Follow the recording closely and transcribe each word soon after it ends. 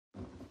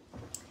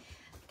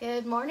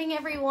Good morning,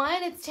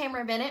 everyone. It's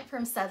Tamara Bennett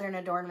from Southern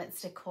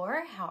Adoornments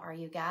Decor. How are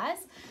you guys?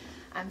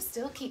 I'm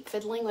still keep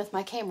fiddling with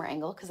my camera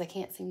angle because I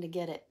can't seem to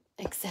get it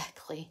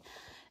exactly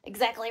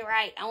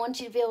right. I want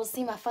you to be able to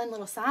see my fun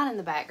little sign in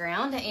the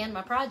background and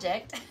my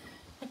project.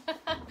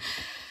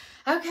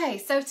 Okay,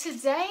 so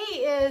today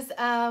is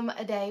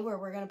a day where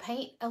we're going to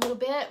paint a little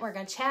bit. We're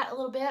going to chat a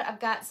little bit. I've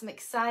got some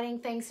exciting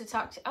things to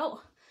talk to.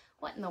 Oh,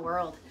 what in the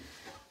world?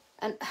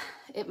 And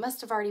it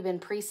must have already been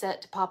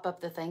preset to pop up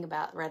the thing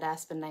about red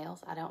aspen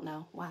nails. I don't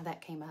know why that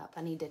came up.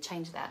 I need to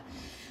change that.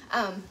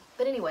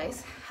 But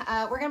anyways,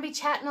 we're going to be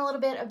chatting a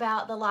little bit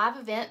about the live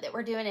event that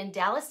we're doing in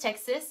Dallas,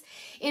 Texas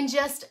in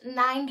just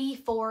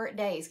 94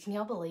 days. Can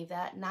y'all believe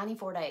that?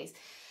 94 days.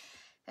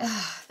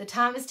 The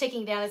time is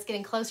ticking down. It's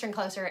getting closer and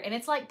closer. And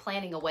it's like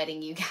planning a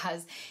wedding, you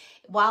guys.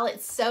 While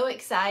it's so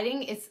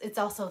exciting, it's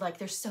also like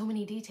there's so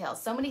many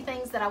details, so many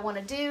things that I want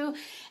to do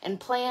and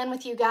plan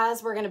with you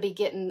guys. We're going to be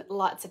getting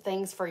lots of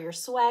things for your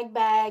swag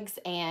bags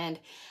and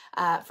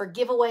for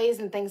giveaways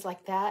and things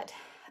like that.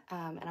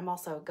 And I'm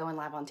also going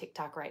live on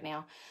TikTok right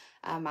now.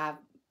 My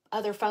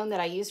other phone that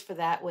I used for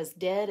that was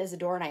dead as a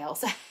doornail.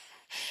 So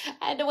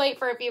I had to wait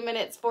for a few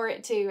minutes for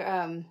it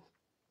to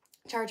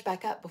charge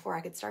back up before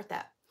I could start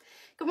that.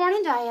 Good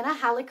morning, Diana.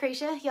 Hi,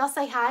 Lucretia. Y'all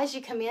say hi as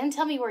you come in.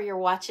 Tell me where you're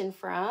watching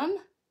from.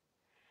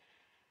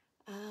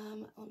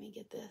 Let me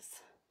get this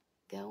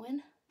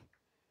going.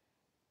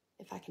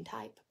 If I can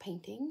type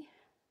painting,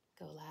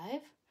 go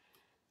live.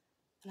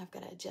 And I've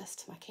got to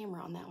adjust my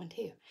camera on that one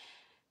too.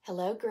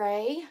 Hello,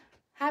 Gray.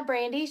 Hi,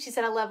 Brandy. She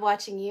said, I love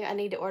watching you. I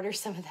need to order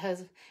some of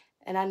those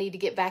and I need to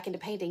get back into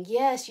painting.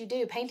 Yes, you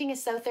do. Painting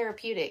is so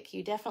therapeutic.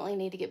 You definitely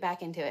need to get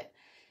back into it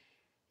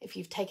if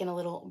you've taken a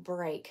little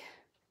break.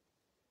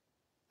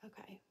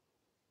 Okay.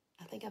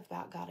 I think I've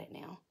about got it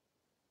now.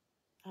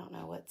 I don't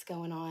know what's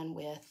going on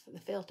with the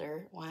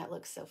filter, why it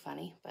looks so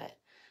funny, but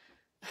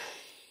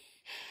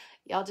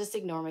y'all just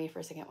ignore me for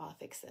a second while I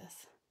fix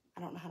this.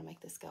 I don't know how to make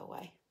this go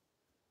away.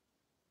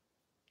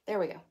 There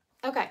we go.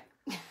 Okay.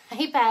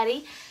 Hey,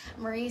 Patty.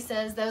 Marie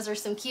says those are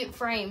some cute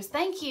frames.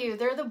 Thank you.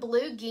 They're the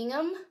blue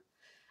gingham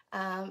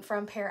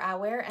from Pear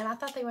Eyewear, and I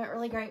thought they went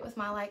really great with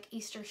my like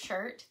Easter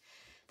shirt.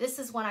 This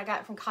is one I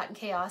got from Cotton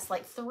Chaos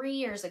like 3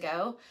 years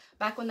ago,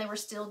 back when they were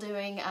still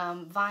doing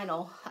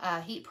vinyl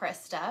heat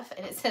press stuff.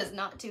 And it says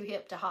not too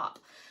hip to hop.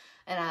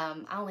 And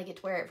I only get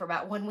to wear it for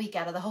about 1 week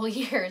out of the whole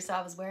year. So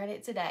I was wearing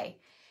it today.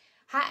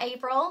 Hi,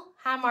 April.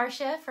 Hi,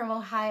 Marcia from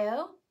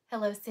Ohio.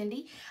 Hello,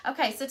 Cindy.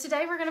 Okay, so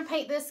today we're going to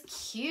paint this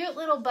cute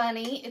little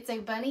bunny. It's a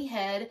bunny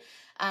head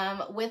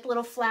with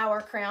little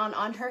flower crown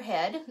on her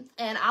head.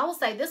 And I will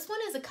say this one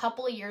is a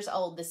couple of years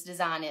old, this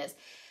design is.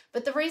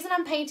 But the reason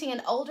I'm painting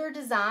an older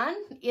design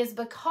is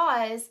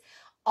because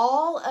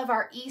all of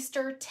our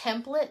Easter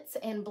templates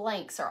and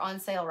blanks are on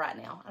sale right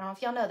now. I don't know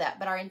if y'all know that,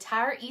 but our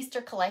entire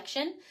Easter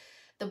collection,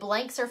 the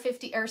blanks are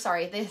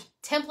the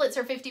templates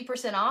are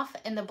 50% off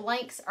and the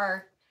blanks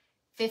are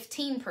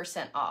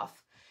 15%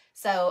 off.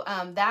 So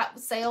that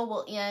sale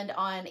will end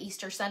on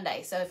Easter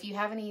Sunday. So if you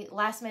have any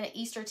last minute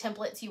Easter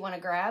templates you want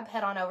to grab,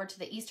 head on over to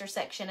the Easter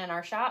section in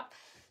our shop.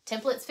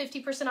 Templates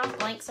 50% off,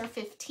 blanks are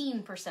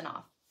 15%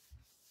 off.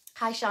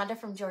 Hi, Shonda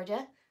from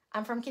Georgia.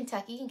 I'm from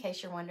Kentucky, in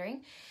case you're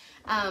wondering.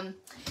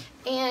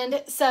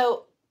 And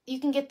so you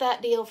can get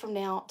that deal from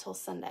now till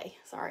Sunday.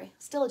 Sorry,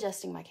 still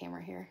adjusting my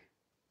camera here.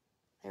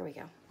 There we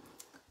go.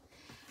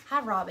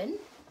 Hi, Robin.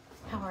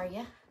 How are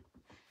you?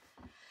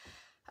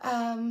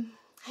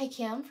 Hi,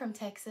 Kim from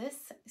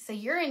Texas. So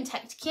you're in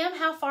Texas. Kim,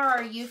 how far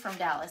are you from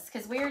Dallas?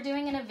 Because we are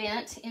doing an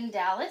event in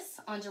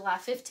Dallas on July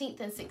 15th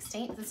and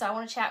 16th. And so I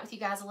want to chat with you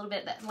guys a little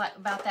bit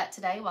about that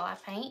today while I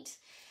paint.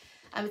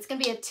 It's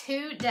going to be a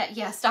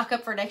 2-day, stock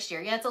up for next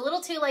year. Yeah, it's a little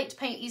too late to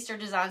paint Easter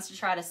designs to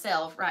try to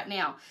sell right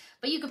now.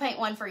 But you could paint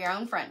one for your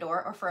own front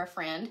door or for a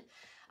friend.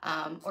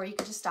 Or you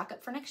could just stock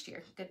up for next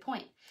year. Good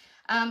point.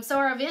 So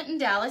our event in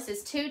Dallas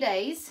is 2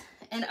 days.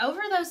 And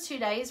over those 2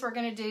 days, we're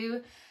going to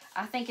do,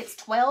 I think it's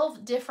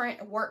 12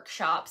 different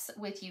workshops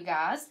with you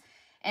guys.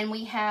 And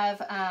we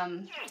have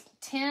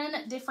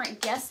 10 different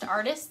guest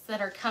artists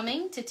that are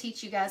coming to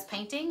teach you guys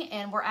painting.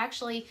 And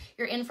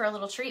you're in for a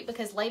little treat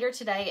because later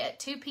today at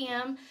 2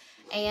 p.m.,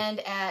 and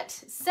at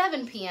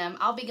 7 p.m.,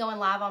 I'll be going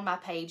live on my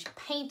page,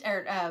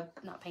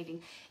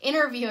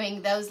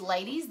 interviewing those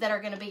ladies that are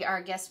going to be our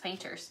guest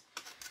painters.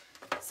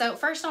 So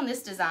first on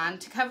this design,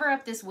 to cover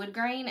up this wood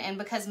grain, and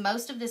because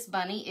most of this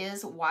bunny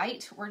is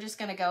white, we're just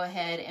going to go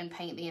ahead and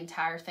paint the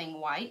entire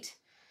thing white.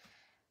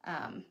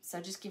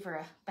 So just give her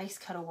a base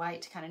coat of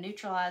white to kind of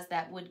neutralize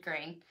that wood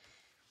grain.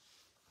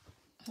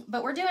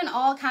 But we're doing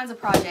all kinds of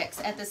projects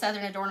at the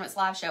Southern Adoornments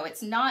live show.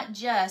 It's not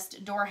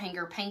just door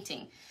hanger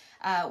painting.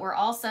 We're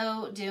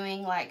also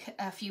doing like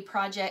a few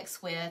projects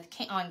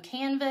on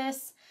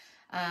canvas.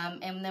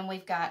 And then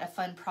we've got a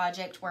fun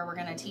project where we're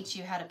going to teach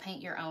you how to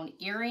paint your own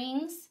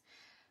earrings.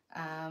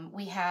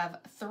 We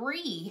have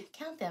 3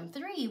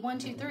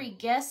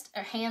 guest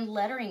hand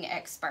lettering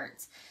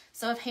experts.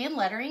 So if hand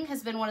lettering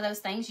has been one of those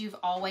things you've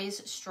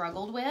always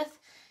struggled with,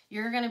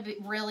 you're going to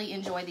really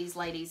enjoy these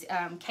ladies.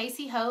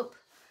 Casey Hope,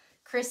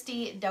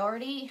 Christy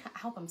Doherty. I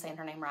hope I'm saying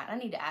her name right. I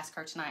need to ask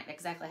her tonight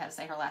exactly how to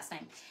say her last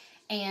name.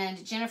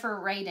 And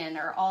Jennifer Radin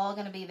are all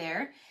going to be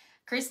there.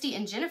 Christy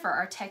and Jennifer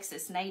are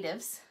Texas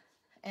natives.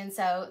 And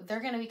so they're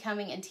going to be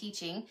coming and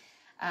teaching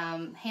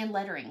hand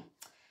lettering.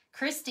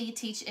 Christy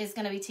is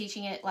going to be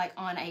teaching it like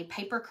on a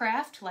paper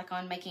craft, like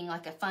on making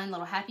like a fun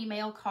little Happy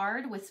Mail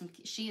card with some,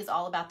 she is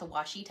all about the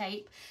washi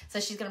tape. So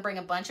she's going to bring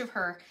a bunch of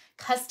her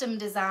custom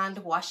designed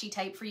washi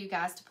tape for you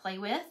guys to play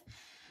with.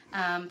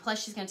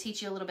 Plus she's going to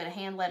teach you a little bit of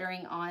hand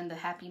lettering on the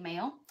Happy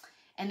Mail.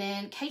 And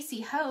then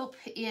Casey Hope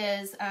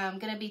is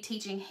going to be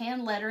teaching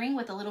hand lettering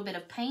with a little bit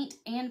of paint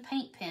and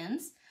paint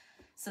pens.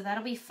 So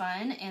that'll be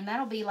fun. And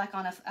that'll be like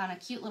on a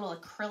cute little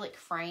acrylic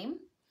frame.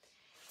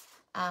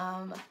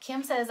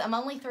 Kim says, I'm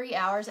only 3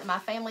 hours and my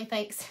family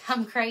thinks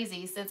I'm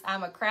crazy since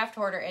I'm a craft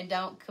hoarder and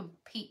don't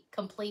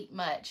complete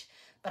much,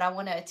 but I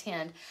want to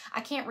attend. I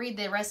can't read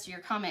the rest of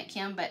your comment,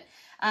 Kim, but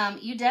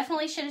you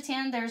definitely should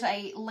attend. There's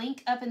a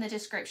link up in the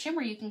description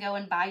where you can go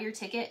and buy your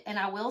ticket. And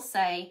I will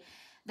say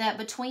that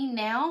between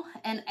now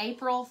and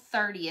April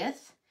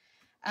 30th,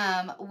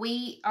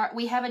 we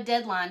have a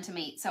deadline to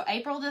meet. So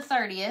April the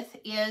 30th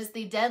is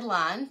the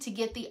deadline to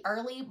get the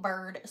early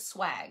bird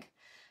swag.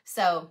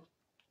 So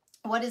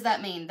what does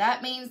that mean?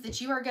 That means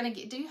that you are going to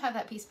get, do you have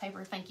that piece of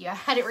paper? Thank you. I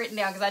had it written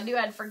down because I knew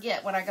I'd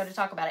forget when I go to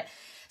talk about it.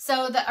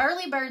 So the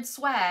early bird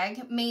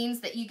swag means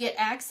that you get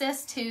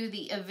access to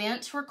the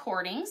event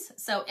recordings.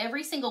 So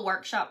every single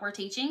workshop we're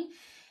teaching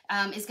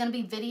is going to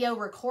be video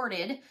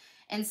recorded.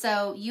 And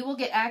so you will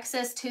get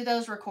access to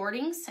those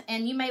recordings.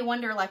 And you may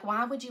wonder, like,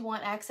 why would you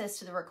want access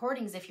to the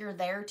recordings if you're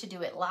there to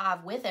do it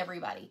live with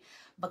everybody?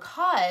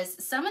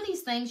 Because some of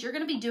these things, you're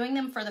going to be doing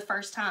them for the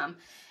first time.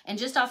 And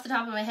just off the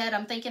top of my head,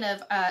 I'm thinking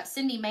of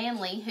Cindy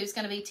Manley, who's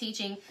going to be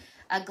teaching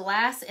a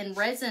glass and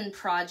resin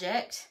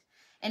project.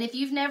 And if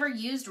you've never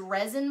used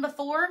resin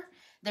before,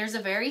 there's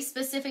a very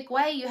specific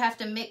way you have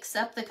to mix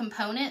up the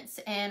components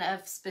and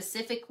a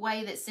specific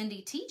way that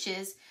Cindy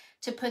teaches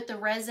to put the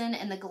resin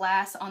and the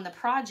glass on the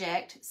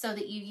project so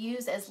that you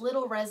use as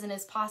little resin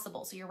as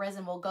possible so your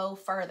resin will go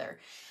further.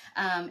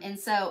 And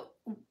so,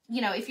 you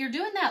know, if you're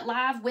doing that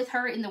live with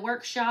her in the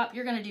workshop,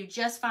 you're going to do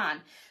just fine.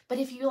 But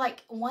if you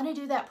like want to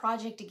do that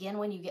project again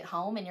when you get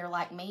home and you're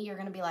like me, you're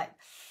going to be like,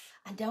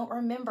 I don't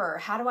remember.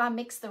 How do I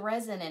mix the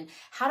resin? And do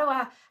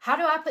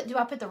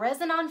I put the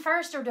resin on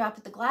first or do I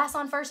put the glass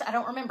on first? I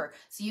don't remember.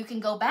 So you can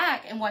go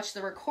back and watch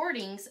the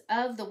recordings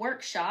of the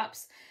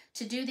workshops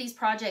to do these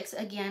projects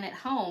again at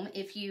home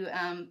if you,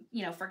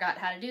 you know, forgot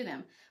how to do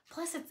them.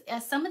 Plus,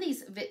 some of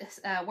these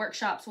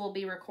workshops will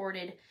be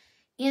recorded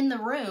in the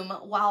room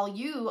while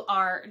you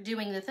are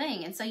doing the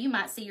thing. And so you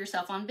might see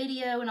yourself on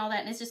video and all that.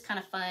 And it's just kind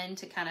of fun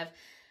to kind of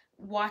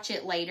watch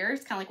it later.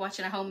 It's kind of like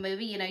watching a home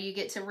movie. You know, you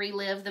get to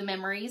relive the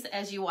memories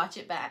as you watch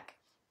it back.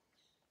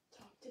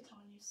 Talk to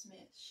Tanya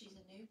Smith. She's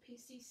a new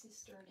PC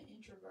sister and an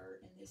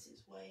introvert, and this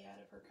is way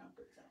out of her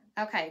comfort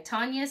zone. Okay,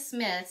 Tanya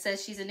Smith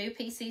says she's a new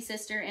PC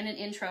sister and an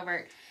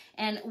introvert.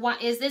 And why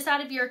is this out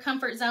of your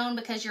comfort zone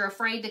because you're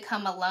afraid to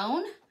come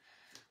alone?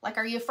 Like,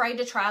 are you afraid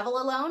to travel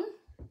alone?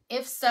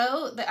 If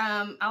so,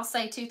 I'll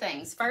say two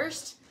things.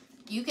 First,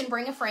 you can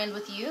bring a friend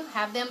with you,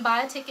 have them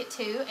buy a ticket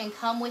too, and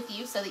come with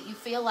you so that you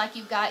feel like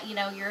you've got, you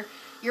know,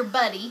 your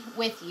buddy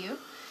with you.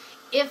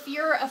 If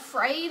you're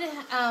afraid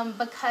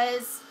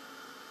because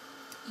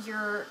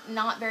you're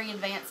not very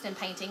advanced in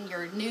painting,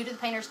 you're new to the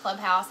Painters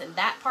Clubhouse, and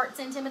that part's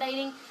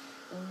intimidating,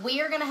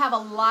 we are going to have a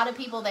lot of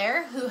people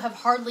there who have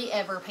hardly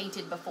ever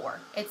painted before.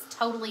 It's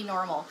totally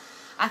normal.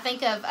 I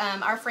think of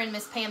our friend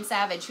Miss Pam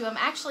Savage, who I'm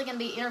actually going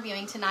to be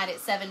interviewing tonight at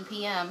 7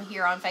 p.m.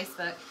 here on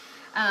Facebook.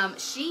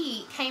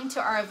 She came to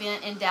our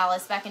event in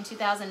Dallas back in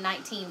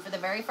 2019 for the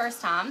very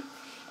first time.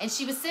 And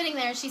she was sitting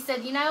there and she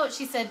said, you know,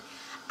 she said,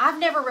 I've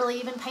never really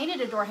even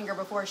painted a door hanger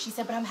before. She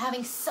said, but I'm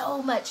having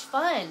so much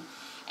fun.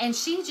 And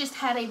she just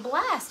had a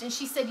blast. And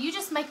she said, you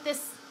just make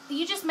this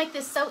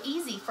so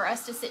easy for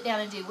us to sit down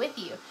and do with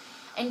you.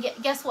 And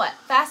guess what?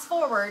 Fast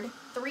forward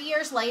 3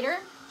 years later,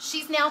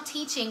 she's now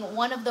teaching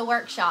one of the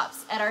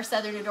workshops at our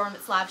Southern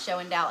Adoornments live show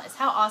in Dallas.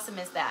 How awesome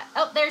is that?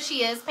 Oh, there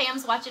she is.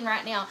 Pam's watching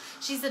right now.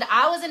 She said,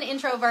 I was an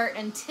introvert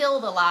until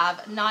the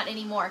live, not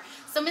anymore.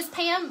 So Miss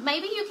Pam,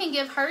 maybe you can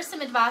give her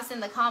some advice in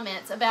the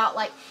comments about,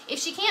 like, if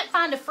she can't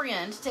find a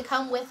friend to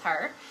come with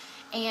her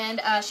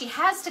and she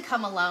has to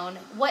come alone,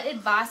 what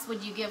advice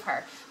would you give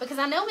her? Because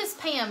I know Miss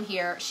Pam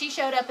here, she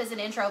showed up as an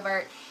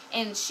introvert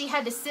and she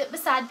had to sit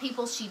beside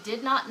people she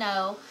did not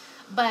know.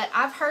 But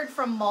I've heard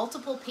from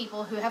multiple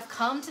people who have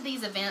come to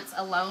these events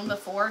alone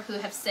before who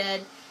have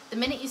said, the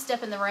minute you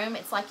step in the room,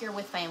 it's like you're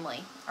with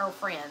family or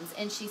friends.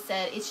 And she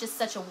said, it's just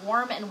such a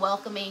warm and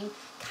welcoming,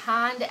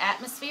 kind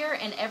atmosphere,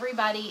 and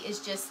everybody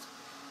is just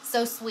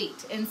so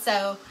sweet. And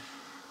so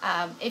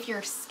if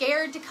you're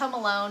scared to come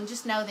alone,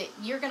 just know that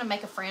you're going to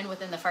make a friend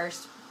within the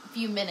first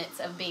few minutes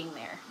of being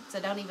there. So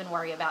don't even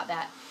worry about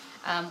that.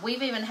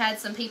 We've even had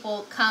some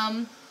people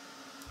come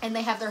and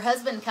they have their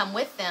husband come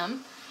with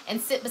them and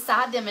sit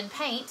beside them and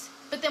paint.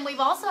 But then we've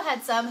also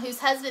had some whose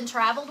husband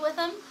traveled with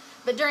them,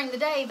 but during the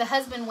day the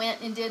husband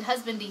went and did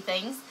husbandy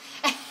things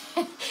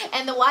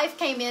and the wife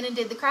came in and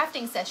did the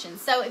crafting session.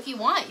 So if you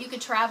want, you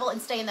could travel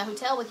and stay in the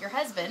hotel with your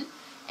husband,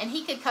 and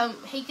he could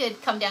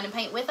come down and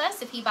paint with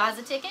us if he buys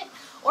a ticket.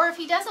 Or if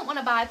he doesn't want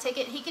to buy a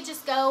ticket, he could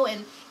just go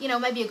and, you know,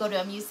 maybe go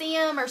to a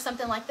museum or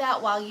something like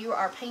that while you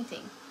are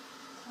painting.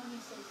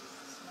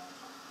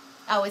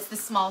 Oh, it's the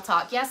small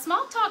talk. Yeah,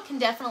 small talk can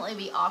definitely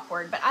be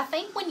awkward, but I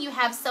think when you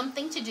have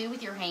something to do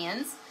with your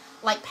hands,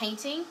 like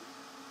painting,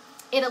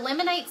 it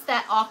eliminates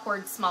that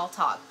awkward small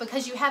talk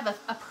because you have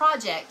a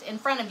project in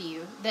front of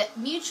you that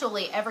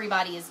mutually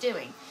everybody is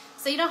doing.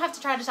 So you don't have to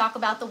try to talk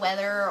about the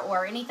weather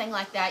or anything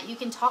like that. You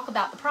can talk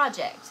about the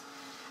project.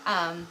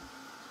 Charlotte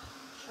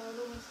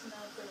wants to know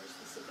if there are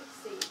specific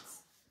seats.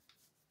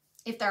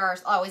 If there are,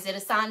 oh, is it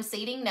assigned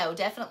seating? No,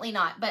 definitely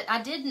not. But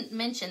I didn't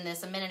mention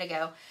this a minute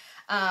ago.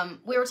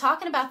 We were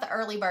talking about the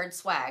early bird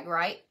swag,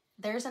 right?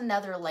 There's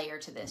another layer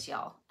to this,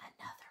 y'all.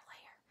 Another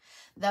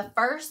layer. The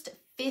first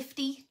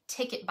 50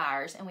 ticket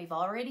buyers, and we've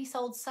already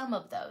sold some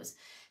of those.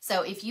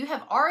 So if you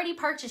have already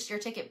purchased your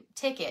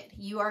ticket,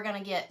 you are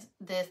going to get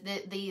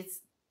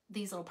these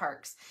little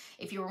perks.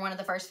 If you were one of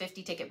the first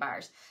 50 ticket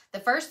buyers, the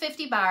first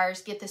 50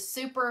 buyers get the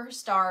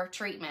superstar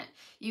treatment.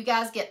 You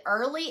guys get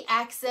early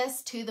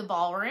access to the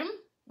ballroom,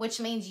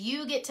 which means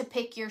you get to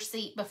pick your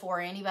seat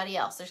before anybody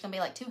else. There's going to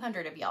be like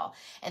 200 of y'all,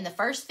 and the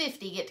first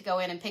 50 get to go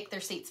in and pick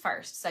their seats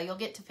first. So you'll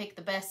get to pick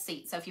the best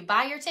seat. So if you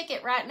buy your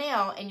ticket right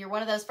now and you're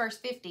one of those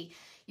first 50,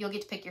 you'll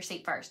get to pick your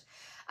seat first.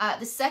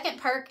 The second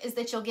perk is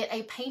that you'll get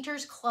a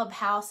Painters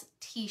Clubhouse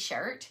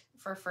t-shirt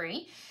for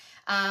free.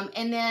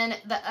 And then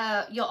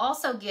you'll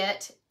also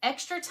get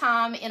extra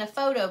time in a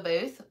photo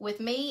booth with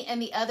me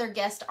and the other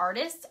guest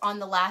artists on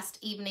the last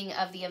evening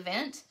of the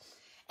event.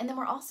 And then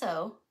we're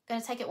also going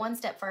to take it one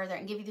step further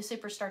and give you the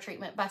superstar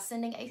treatment by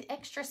sending an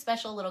extra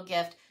special little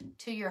gift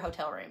to your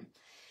hotel room.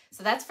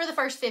 So that's for the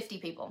first 50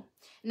 people.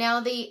 Now,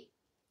 the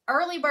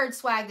early bird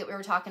swag that we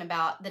were talking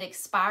about that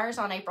expires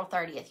on April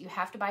 30th, you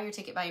have to buy your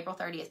ticket by April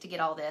 30th to get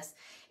all this,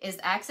 is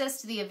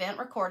access to the event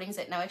recordings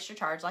at no extra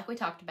charge, like we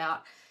talked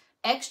about,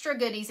 extra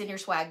goodies in your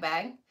swag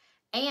bag,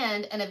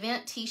 and an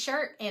event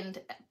t-shirt, and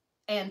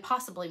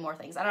possibly more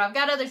things. I don't know, I've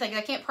got other things.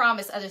 I can't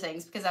promise other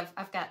things because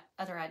I've got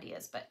other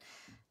ideas, but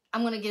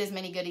I'm going to get as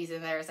many goodies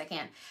in there as I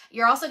can.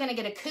 You're also going to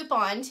get a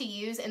coupon to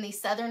use in the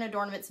Southern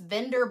Adoornments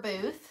vendor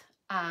booth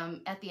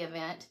at the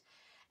event,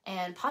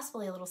 and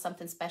possibly a little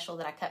something special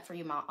that I cut for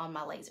you on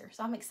my laser.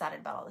 So I'm excited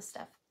about all this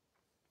stuff.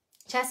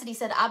 Chastity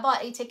said, I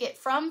bought a ticket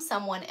from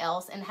someone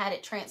else and had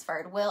it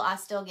transferred. Will I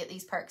still get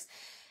these perks?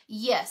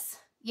 Yes.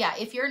 Yeah,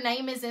 if your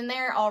name is in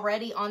there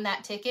already on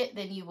that ticket,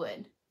 then you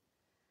would.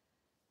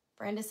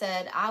 Brenda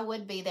said, I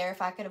would be there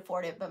if I could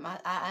afford it, but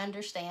I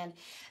understand.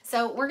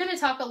 So we're going to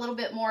talk a little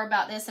bit more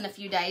about this in a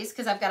few days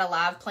because I've got a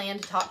live plan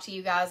to talk to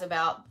you guys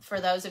about for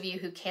those of you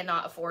who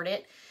cannot afford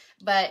it.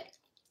 But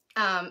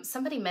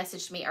somebody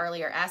messaged me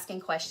earlier asking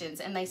questions,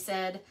 and they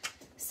said,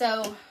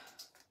 so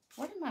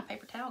where did my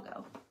paper towel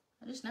go?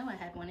 I just know I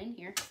had one in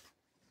here.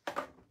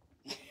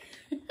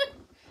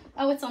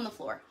 Oh, it's on the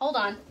floor. Hold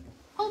on.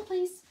 Hold,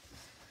 please.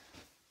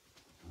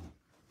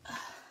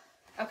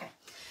 Okay.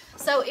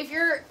 So if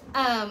you're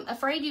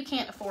afraid you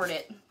can't afford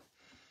it,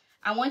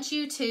 I want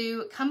you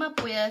to come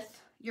up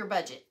with your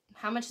budget.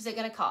 How much is it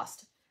going to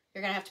cost?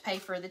 You're going to have to pay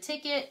for the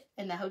ticket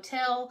and the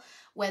hotel,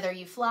 whether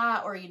you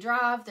fly or you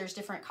drive. There's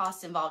different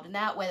costs involved in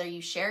that. Whether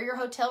you share your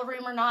hotel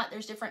room or not,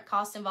 there's different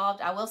costs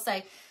involved. I will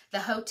say the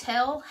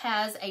hotel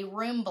has a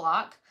room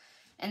block.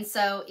 And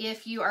so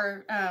if you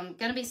are going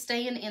to be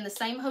staying in the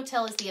same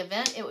hotel as the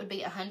event, it would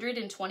be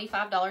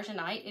 $125 a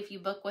night if you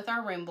book with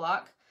our room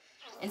block.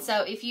 And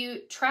so if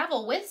you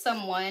travel with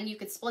someone, you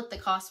could split the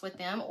cost with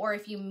them, or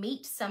if you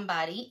meet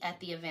somebody at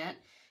the event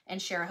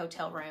and share a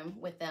hotel room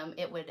with them,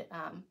 it would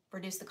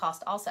reduce the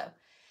cost also.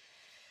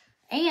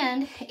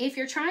 And if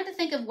you're trying to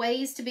think of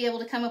ways to be able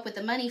to come up with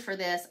the money for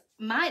this,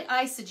 might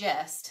I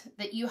suggest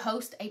that you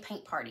host a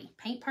paint party.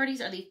 Paint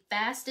parties are the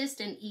fastest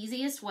and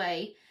easiest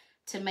way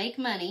to make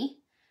money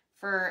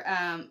for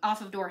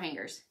off of door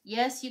hangers.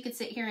 Yes, you could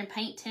sit here and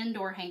paint 10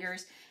 door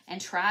hangers and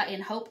try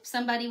and hope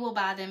somebody will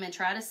buy them and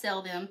try to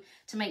sell them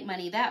to make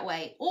money that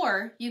way.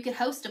 Or you could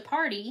host a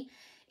party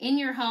in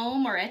your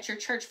home or at your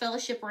church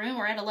fellowship room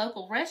or at a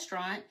local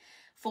restaurant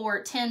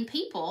for 10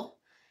 people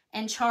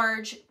and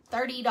charge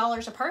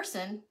 $30 a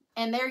person,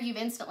 and there you've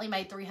instantly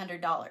made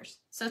 $300.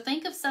 So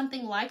think of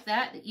something like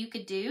that you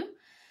could do.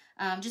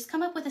 Just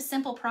come up with a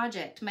simple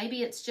project.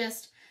 Maybe it's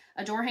just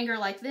a door hanger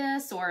like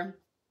this, or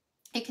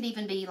it could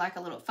even be like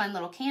a little fun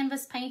little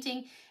canvas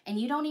painting, and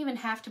you don't even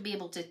have to be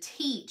able to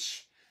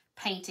teach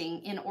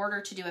painting in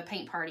order to do a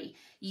paint party.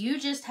 You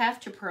just have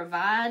to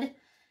provide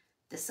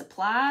the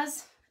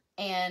supplies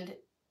and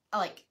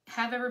like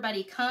have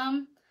everybody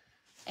come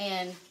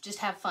and just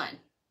have fun.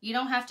 You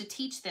don't have to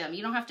teach them.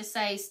 You don't have to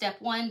say step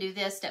 1, do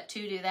this, step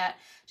 2, do that.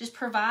 Just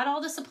provide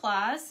all the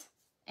supplies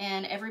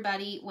and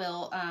everybody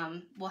will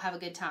have a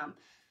good time.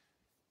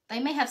 They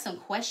may have some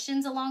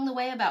questions along the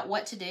way about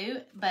what to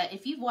do, but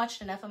if you've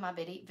watched enough of my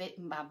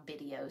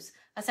videos,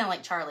 I sound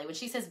like Charlie. When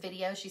she says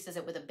video, she says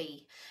it with a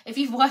B. If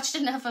you've watched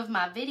enough of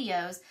my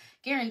videos,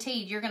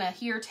 guaranteed you're going to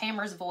hear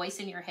Tamara's voice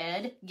in your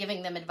head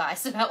giving them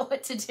advice about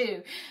what to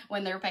do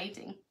when they're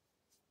painting.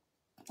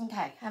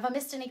 Okay, have I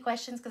missed any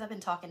questions? Because I've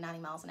been talking 90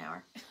 miles an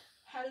hour.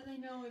 How do they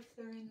know if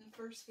they're in the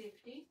first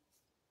 50?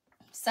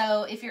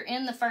 So if you're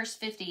in the first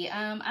 50,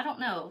 I don't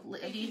know.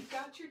 If you've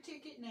got your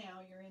ticket now,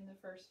 you're in the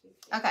first 50.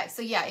 Okay,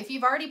 so yeah, if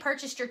you've already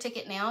purchased your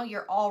ticket now,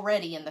 you're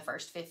already in the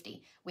first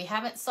 50. We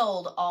haven't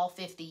sold all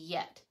 50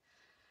 yet.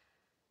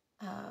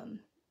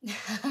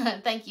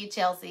 Thank you,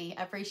 Chelsea.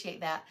 I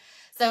appreciate that.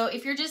 So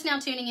if you're just now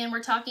tuning in,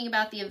 we're talking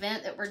about the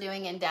event that we're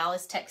doing in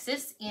Dallas,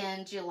 Texas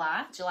in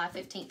July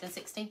 15th and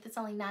 16th. It's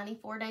only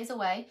 94 days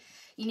away.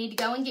 You need to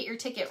go and get your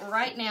ticket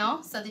right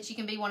now so that you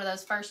can be one of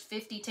those first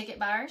 50 ticket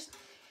buyers.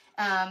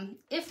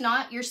 If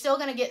not, you're still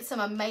going to get some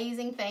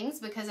amazing things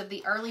because of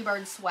the early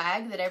bird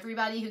swag that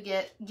everybody who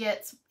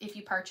gets if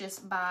you purchase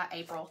by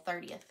April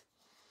 30th.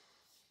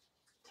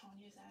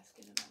 Tanya's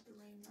asking about the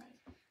room,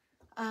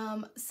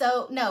 right?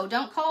 So no,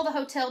 don't call the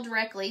hotel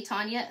directly,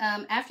 Tanya.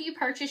 After you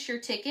purchase your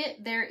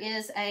ticket, there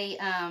is a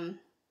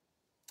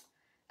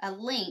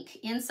link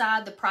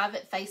inside the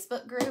private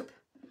Facebook group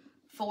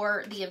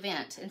for the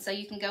event. And so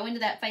you can go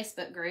into that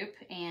Facebook group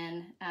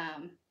and,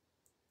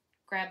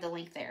 grab the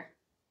link there.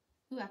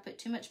 Ooh, I put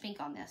too much pink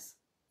on this.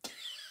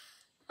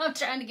 I'm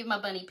trying to give my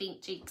bunny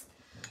pink cheeks.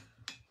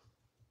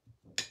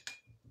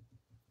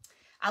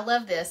 I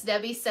love this.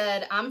 Debbie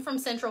said, I'm from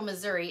Central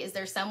Missouri. Is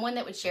there someone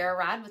that would share a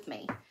ride with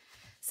me?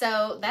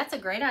 So that's a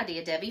great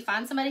idea, Debbie.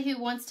 Find somebody who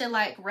wants to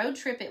like road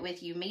trip it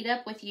with you, meet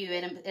up with you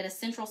at a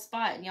central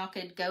spot, and y'all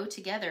could go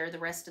together the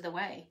rest of the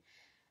way.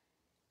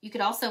 You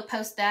could also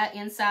post that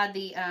inside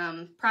the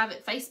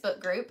private Facebook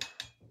group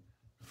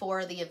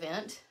for the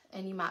event.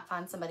 And you might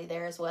find somebody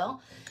there as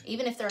well.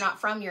 Even if they're not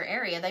from your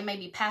area, they may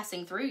be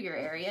passing through your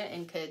area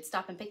and could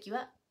stop and pick you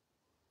up.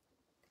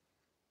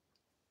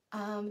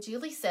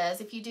 Julie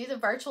says, if you do the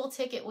virtual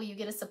ticket, will you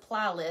get a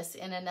supply list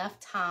in enough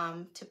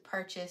time to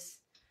purchase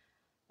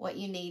what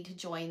you need to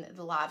join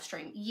the live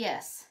stream?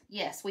 Yes,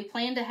 yes. We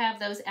plan to have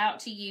those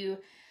out to you,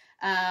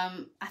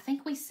 I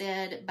think we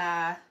said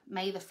by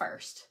May the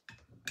 1st.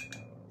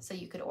 So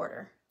you could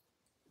order.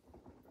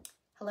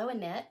 Hello,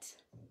 Annette.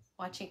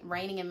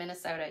 Raining in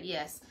Minnesota.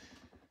 Yes,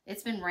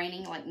 it's been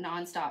raining like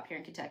nonstop here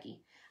in Kentucky.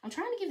 I'm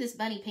trying to give this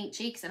bunny pink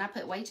cheeks and I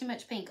put way too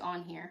much pink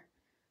on here.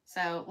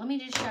 So let me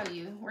just show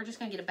you. We're just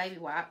going to get a baby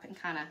wipe and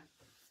kind of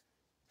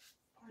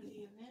Are the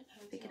event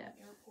pick it hotel up.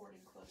 airport in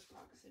close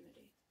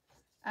proximity?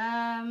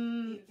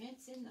 The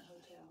event's in the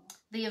hotel.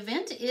 The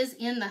event is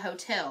in the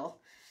hotel.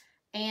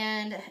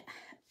 And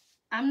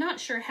I'm not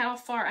sure how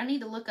far. I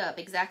need to look up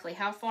exactly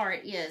how far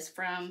it is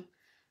from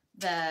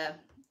the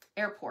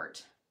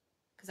airport.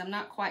 Because I'm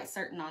not quite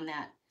certain on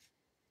that.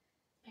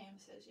 Pam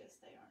says yes,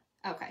 they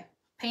are. Okay.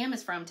 Pam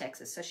is from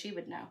Texas, so she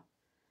would know.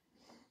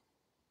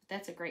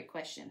 That's a great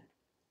question.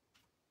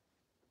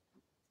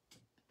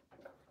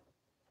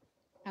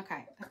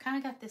 Okay. I've kind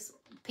of got this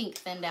pink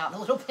thinned out a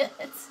little bit.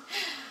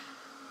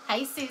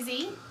 Hey,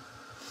 Susie.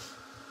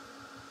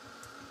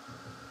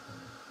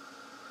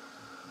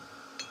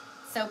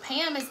 So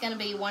Pam is going to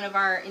be one of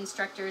our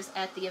instructors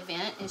at the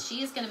event, and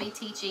she is going to be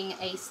teaching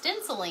a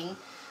stenciling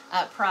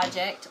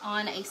project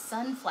on a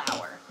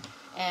sunflower,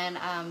 and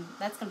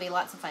that's going to be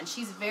lots of fun.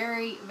 She's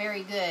very,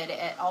 very good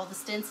at all the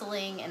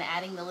stenciling and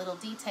adding the little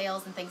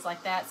details and things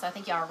like that, so I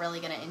think y'all are really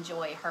going to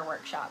enjoy her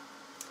workshop.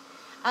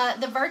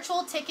 The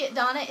virtual ticket,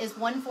 Donna, is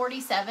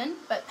 $147,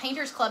 but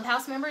Painters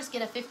Clubhouse members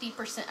get a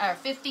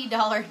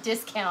 $50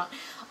 discount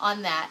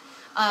on that.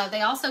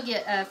 They also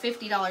get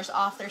 $50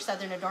 off their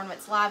Southern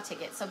Adoornments live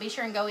ticket, so be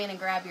sure and go in and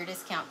grab your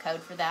discount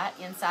code for that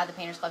inside the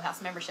Painters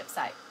Clubhouse membership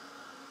site.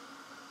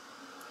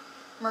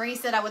 Marie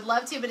said, I would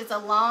love to, but it's a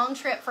long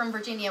trip from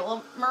Virginia.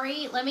 Well,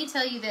 Marie, let me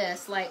tell you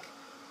this. Like,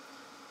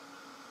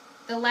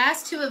 the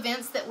last two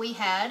events that we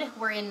had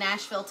were in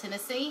Nashville,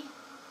 Tennessee,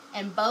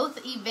 and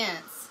both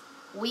events,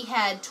 we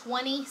had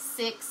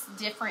 26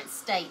 different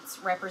states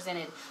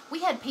represented.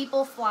 We had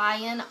people fly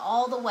in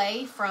all the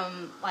way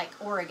from, like,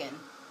 Oregon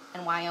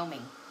and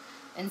Wyoming.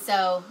 And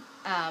so,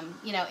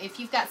 you know, if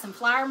you've got some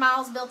flyer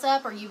miles built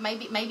up, or you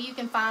maybe you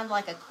can find,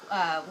 like,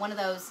 a one of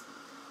those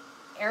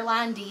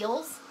airline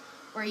deals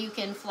where you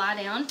can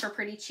fly down for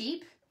pretty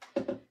cheap.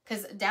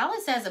 Because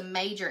Dallas has a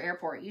major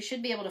airport. You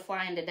should be able to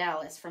fly into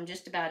Dallas from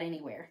just about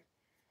anywhere.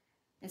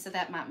 And so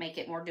that might make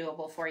it more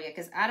doable for you.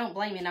 Because I don't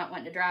blame you not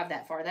wanting to drive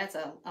that far. That's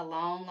a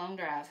long, long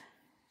drive.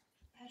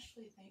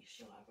 Ashley thinks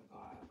she'll have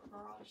a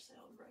garage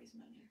sale to raise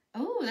money.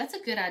 Oh, that's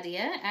a good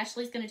idea.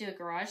 Ashley's going to do a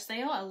garage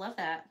sale. I love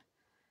that.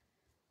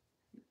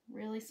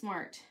 Really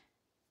smart.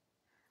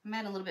 I'm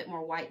adding a little bit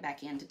more white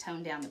back in to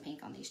tone down the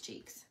pink on these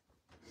cheeks.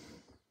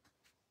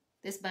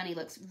 This bunny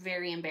looks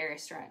very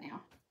embarrassed right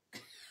now.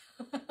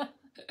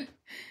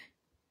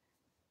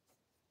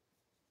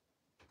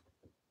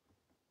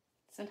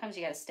 Sometimes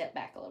you got to step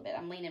back a little bit.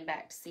 I'm leaning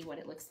back to see what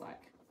it looks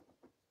like.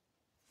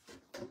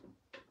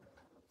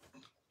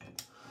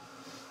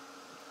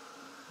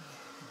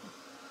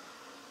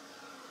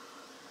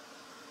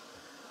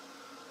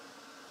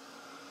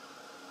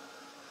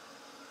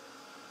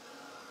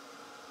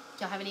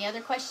 y'all have any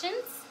other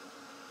questions?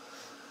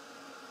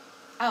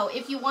 Oh,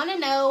 if you want to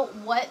know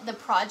what the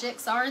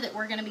projects are that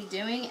we're going to be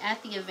doing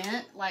at the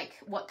event, like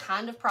what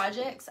kind of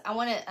projects, I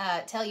want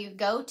to tell you,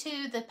 go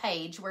to the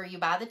page where you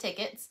buy the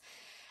tickets,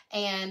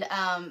 and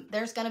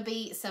there's going to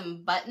be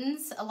some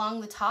buttons along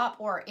the top,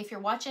 or if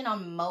you're watching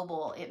on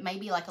mobile, it may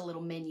be like a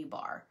little menu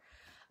bar.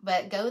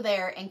 But go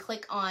there and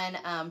click on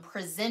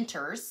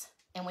presenters,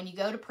 and when you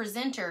go to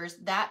presenters,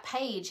 that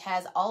page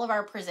has all of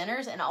our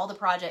presenters and all the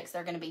projects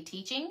they're going to be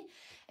teaching.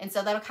 And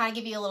so that'll kind of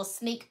give you a little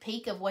sneak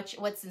peek of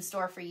what's in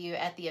store for you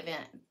at the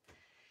event.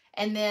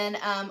 And then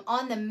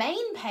on the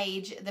main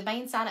page, the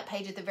main sign-up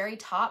page at the very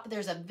top,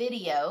 there's a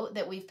video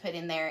that we've put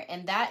in there.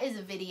 And that is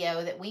a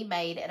video that we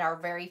made at our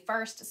very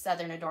first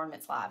Southern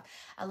Adoornments Live.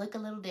 I look a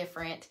little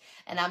different,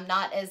 and I'm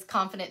not as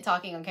confident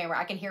talking on camera.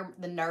 I can hear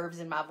the nerves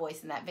in my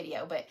voice in that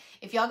video. But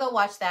if y'all go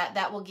watch that,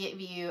 that will give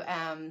you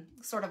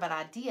sort of an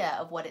idea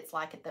of what it's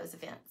like at those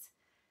events.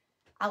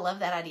 I love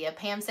that idea.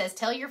 Pam says,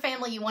 tell your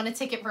family you want a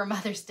ticket for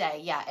Mother's Day.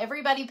 Yeah,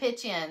 everybody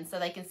pitch in so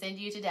they can send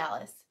you to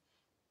Dallas.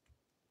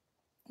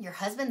 Your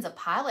husband's a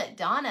pilot.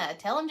 Donna,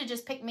 tell him to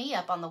just pick me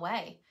up on the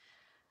way.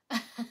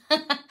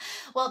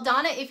 Well,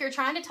 Donna, if you're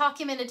trying to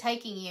talk him into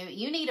taking you,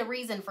 you need a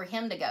reason for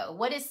him to go.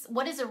 What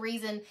is a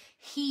reason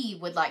he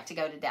would like to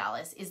go to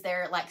Dallas? Is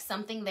there like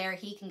something there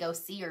he can go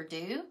see or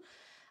do?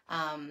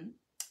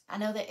 I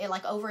know that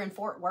like over in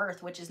Fort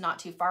Worth, which is not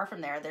too far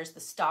from there, there's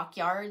the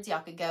stockyards. Y'all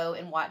could go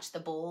and watch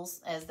the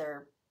bulls as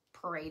they're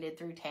paraded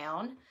through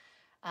town.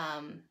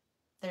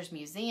 There's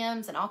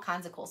museums and all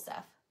kinds of cool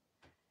stuff.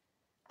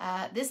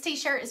 This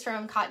t-shirt is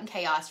from Cotton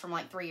Chaos from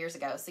like 3 years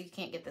ago, so you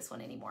can't get this one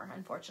anymore,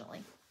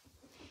 unfortunately.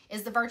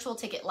 Is the virtual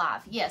ticket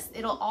live? Yes,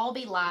 it'll all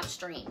be live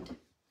streamed.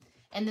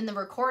 And then the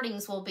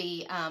recordings will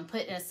be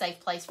put in a safe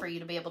place for you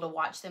to be able to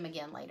watch them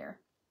again later.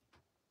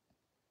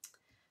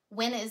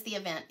 When is the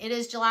event? It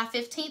is July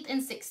 15th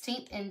and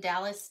 16th in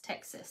Dallas,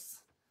 Texas.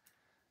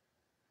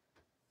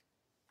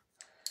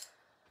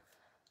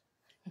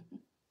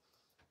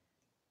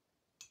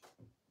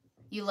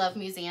 You love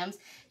museums?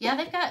 Yeah,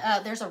 they've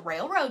got, there's a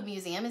railroad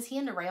museum. Is he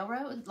into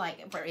railroad?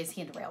 Like, where is he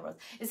into railroads?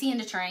 Is he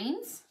into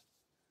trains?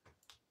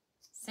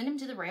 Send him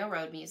to the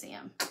railroad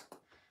museum.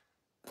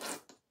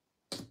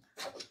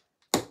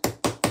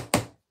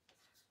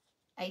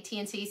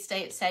 AT&T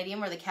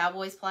Stadium where the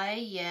Cowboys play?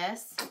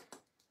 Yes.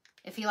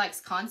 If he likes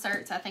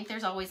concerts, I think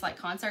there's always like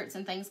concerts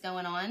and things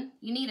going on.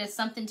 You need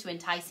something to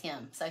entice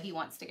him, so he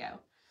wants to go.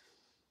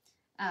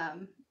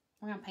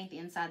 We're going to paint the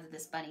insides of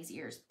this bunny's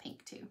ears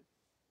pink too.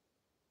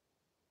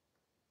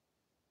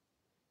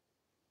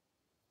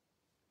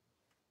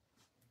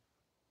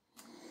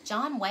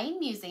 John Wayne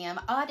Museum.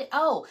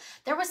 Oh,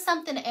 there was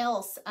something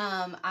else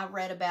I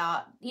read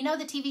about. You know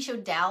the TV show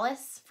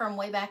Dallas from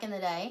way back in the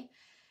day?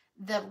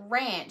 The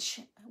ranch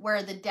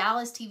where the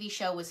Dallas TV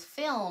show was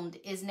filmed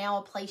is now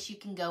a place you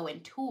can go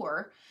and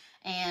tour.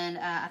 And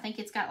I think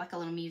it's got like a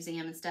little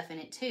museum and stuff in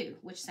it too,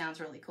 which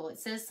sounds really cool. It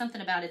says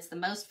something about it's the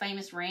most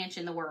famous ranch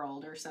in the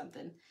world or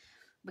something.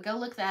 But go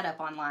look that up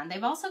online.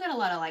 They've also got a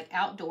lot of like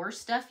outdoor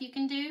stuff you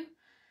can do.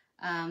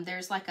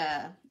 There's like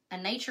a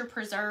nature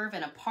preserve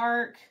and a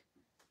park.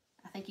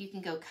 I think you can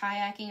go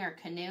kayaking or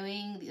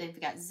canoeing. They've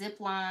got zip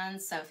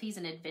lines. So if he's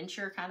an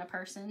adventure kind of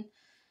person,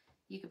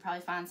 you could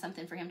probably find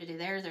something for him to do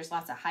there. There's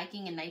lots of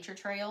hiking and nature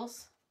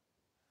trails.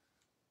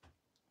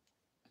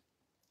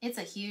 It's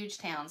a huge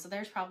town, so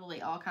there's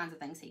probably all kinds of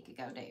things he could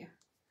go do.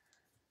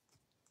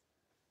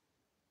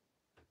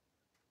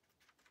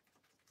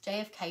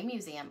 JFK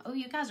Museum. Oh,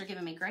 you guys are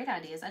giving me great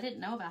ideas. I didn't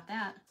know about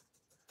that.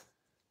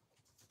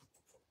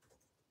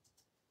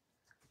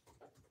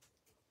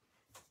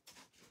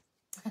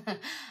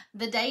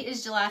 The date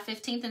is July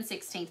 15th and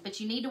 16th, but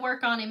you need to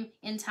work on him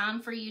in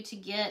time for you to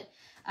get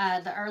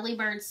the early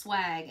bird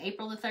swag.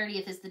 April the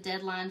 30th is the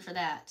deadline for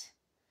that.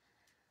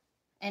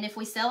 And if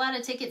we sell out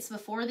of tickets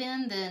before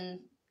then,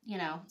 you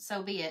know,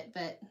 so be it.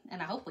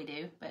 And I hope we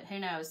do, but who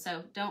knows?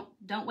 So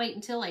don't wait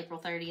until April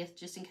 30th,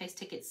 just in case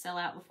tickets sell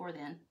out before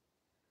then.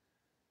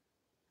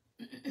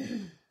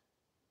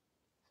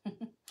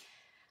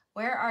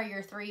 Where are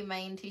your 3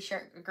 main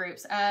t-shirt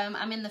groups?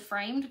 I'm in the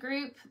framed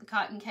group, the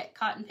Cotton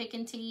Pick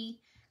and Tee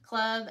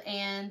Club,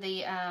 and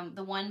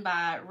the one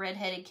by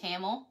Redheaded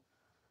Camel.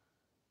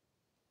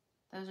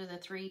 Those are the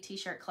 3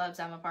 t-shirt clubs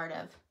I'm a part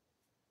of.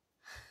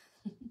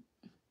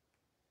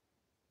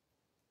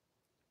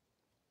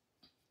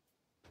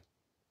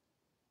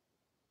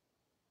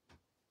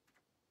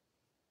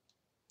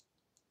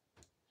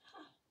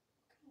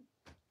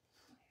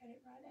 I had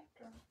it right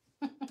after.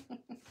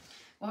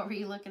 What were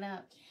you looking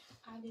up?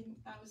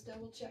 I was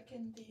double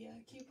checking the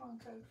coupon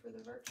code for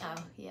the virtual.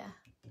 Oh, yeah.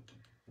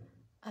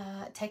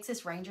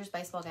 Texas Rangers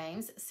baseball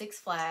games, 6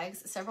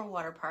 Flags, several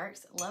water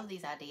parks. Love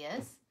these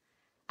ideas.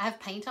 I have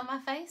paint on my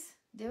face.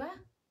 Do I?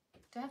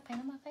 Do I have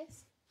paint on my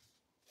face?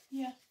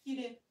 Yeah, you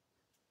did.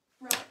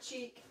 Right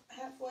cheek,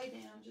 halfway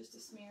down, just a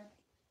smear.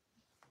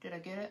 Did I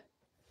get it?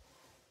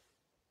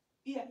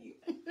 Yeah, you.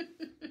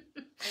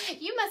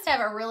 You must have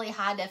a really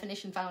high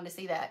definition phone to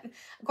see that.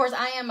 Of course,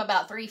 I am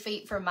about 3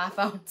 feet from my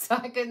phone, so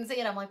I couldn't see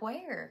it. I'm like,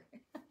 where?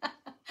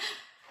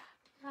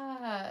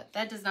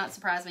 That does not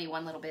surprise me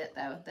one little bit,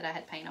 though, that I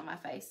had paint on my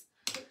face.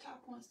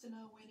 TikTok wants to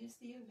know, when is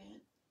the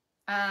event?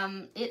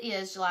 It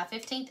is July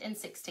 15th and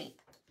 16th.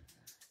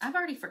 I've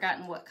already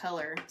forgotten what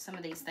color some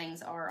of these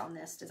things are on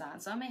this design,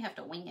 so I may have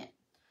to wing it.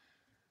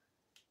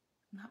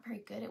 I'm not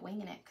very good at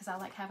winging it because I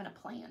like having a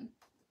plan.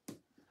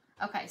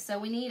 Okay, so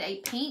we need a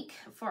pink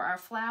for our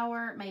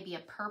flower, maybe a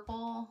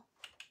purple.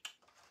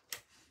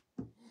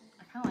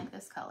 I kind of like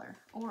this color.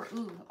 Or,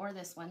 ooh, or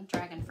this one,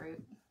 dragon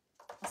fruit.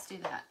 Let's do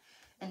that.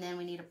 And then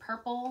we need a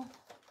purple.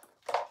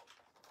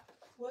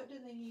 What do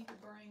they need to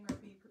bring or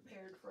be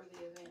prepared for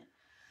the event?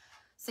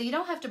 So you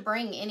don't have to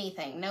bring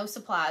anything, no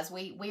supplies.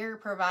 We're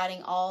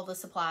providing all the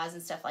supplies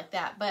and stuff like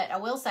that. But I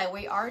will say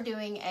we are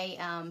doing a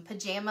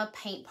pajama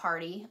paint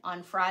party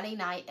on Friday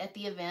night at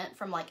the event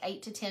from like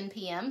 8 to 10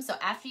 p.m. So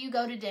after you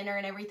go to dinner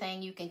and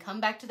everything, you can come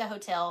back to the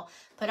hotel,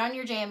 put on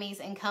your jammies,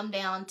 and come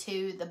down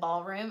to the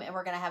ballroom, and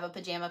we're going to have a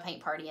pajama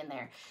paint party in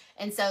there.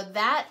 And so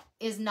that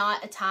is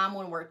not a time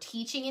when we're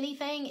teaching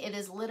anything. It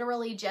is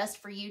literally just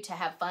for you to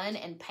have fun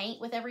and paint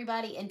with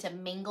everybody and to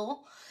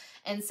mingle.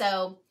 And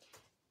so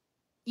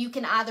you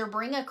can either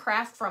bring a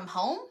craft from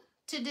home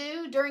to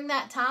do during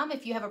that time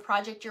if you have a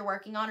project you're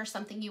working on or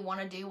something you want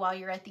to do while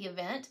you're at the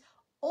event,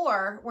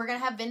 or we're going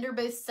to have vendor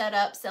booths set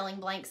up selling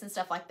blanks and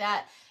stuff like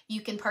that. You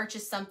can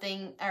purchase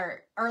something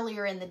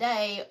earlier in the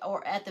day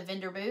or at the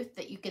vendor booth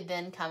that you could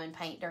then come and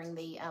paint during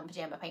the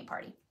pajama paint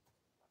party.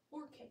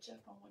 Or catch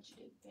up on what you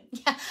did then.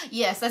 Yeah,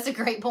 yes, that's a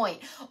great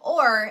point.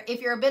 Or if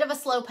you're a bit of a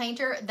slow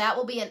painter, that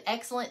will be an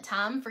excellent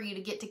time for you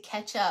to get to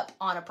catch up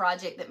on a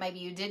project that maybe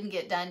you didn't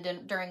get done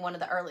during one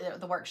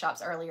of the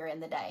workshops earlier in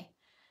the day.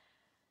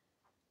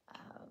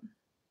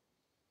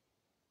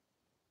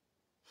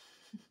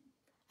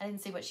 I didn't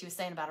see what she was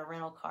saying about a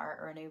rental car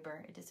or an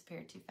Uber. It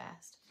disappeared too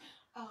fast.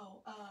 Oh,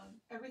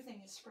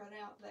 everything is spread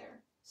out there,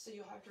 so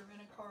you'll have to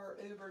rent a car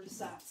or Uber to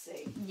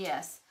sightsee.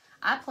 Yes,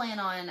 I plan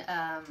on.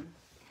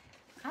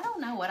 I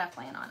don't know what I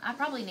plan on. I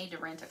probably need to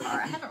rent a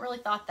car. I haven't really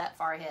thought that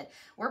far ahead.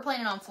 We're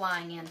planning on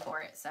flying in for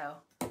it, so.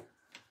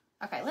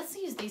 Okay, let's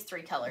use these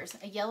three colors.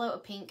 A yellow, a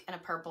pink, and a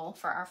purple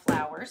for our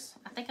flowers.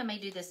 I think I may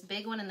do this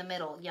big one in the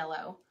middle,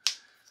 yellow.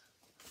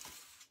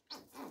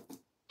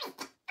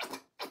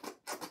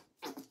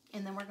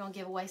 And then we're going to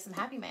give away some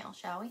Happy Mail,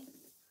 shall we?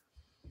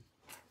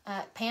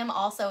 Pam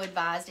also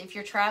advised, if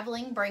you're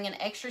traveling, bring an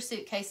extra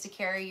suitcase to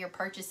carry your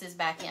purchases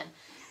back in.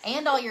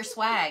 And all your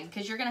swag,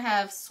 because you're going to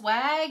have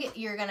swag,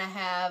 you're going to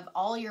have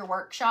all your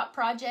workshop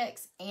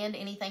projects, and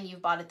anything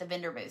you've bought at the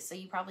vendor booth. So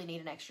you probably need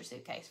an extra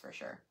suitcase for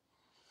sure.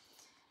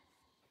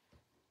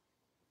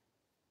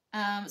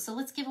 So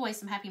let's give away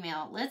some Happy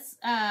Mail. Let's,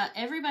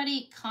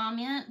 everybody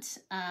comment,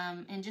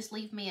 and just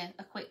leave me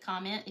a quick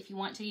comment. If you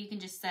want to, you can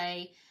just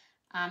say,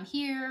 I'm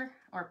here,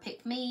 or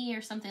pick me,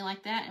 or something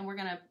like that. And we're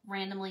going to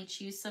randomly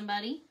choose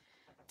somebody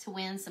to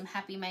win some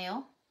Happy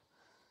Mail.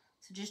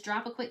 So just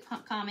drop a quick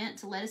comment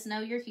to let us know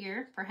you're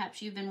here.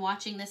 Perhaps you've been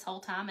watching this whole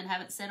time and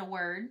haven't said a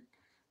word.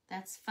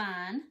 That's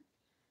fine.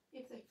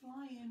 If they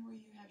fly in, will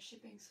you have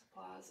shipping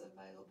supplies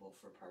available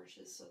for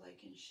purchase so they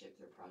can ship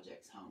their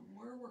projects home?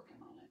 We're working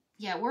on it.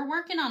 Yeah, we're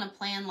working on a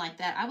plan like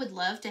that. I would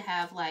love to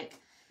have like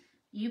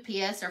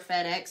UPS or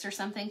FedEx or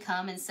something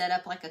come and set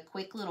up like a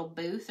quick little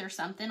booth or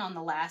something on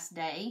the last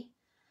day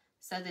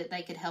so that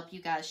they could help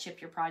you guys ship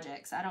your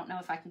projects. I don't know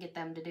if I can get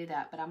them to do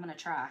that, but I'm going to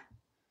try.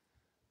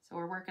 So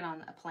we're working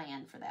on a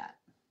plan for that.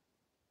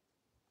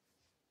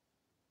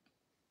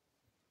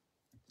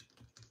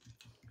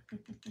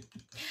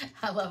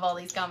 I love all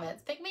these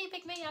comments. Pick me,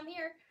 I'm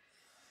here.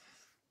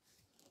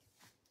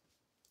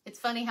 It's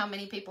funny how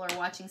many people are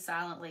watching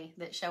silently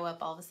that show up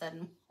all of a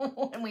sudden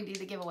when we do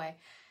the giveaway.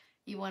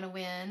 You want to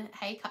win.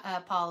 Hey,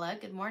 Paula,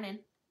 good morning.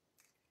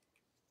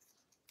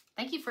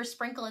 Thank you for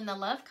sprinkling the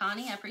love,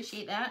 Connie. I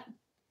appreciate that.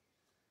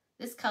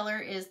 This color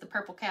is the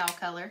purple cow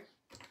color.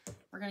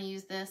 We're going to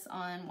use this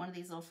on one of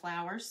these little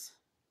flowers.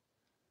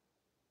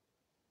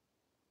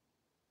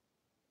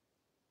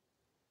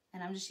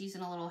 And I'm just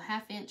using a little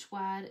 1/2 inch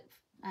wide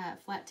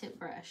flat tip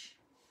brush.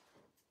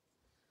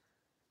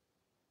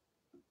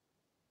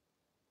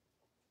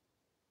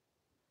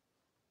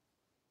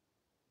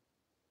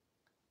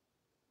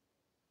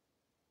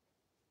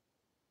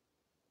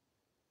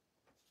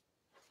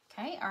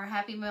 Okay, our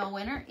Happy Meal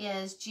winner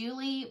is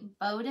Julie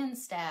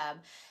Bodenstab.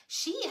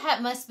 She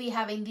must be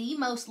having the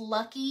most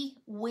lucky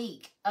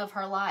week of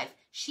her life.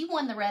 She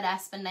won the red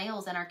aspen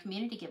nails in our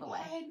community giveaway.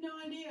 I had no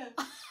idea.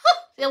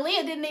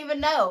 Leah didn't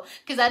even know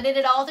because I did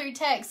it all through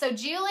text. So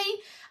Julie,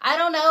 I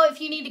don't know if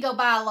you need to go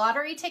buy a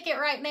lottery ticket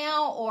right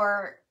now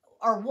or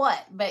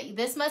what, but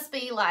this must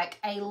be like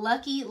a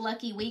lucky,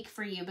 lucky week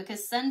for you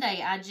because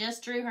Sunday I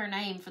just drew her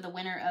name for the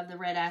winner of the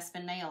red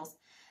aspen nails.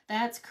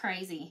 That's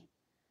crazy.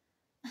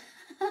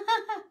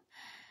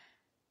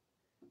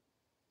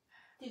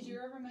 Did you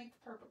ever make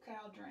the purple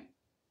cow drink?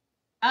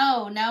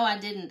 Oh, no, I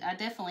didn't. I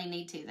definitely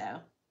need to,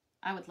 though.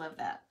 I would love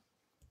that.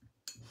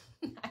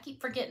 I keep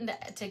forgetting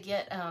to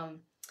get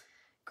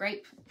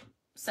grape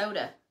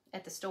soda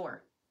at the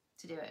store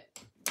to do it.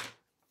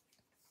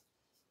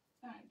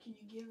 All right, can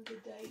you give the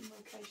date and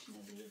location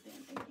of the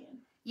event again?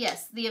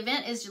 Yes, the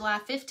event is July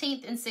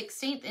 15th and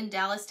 16th in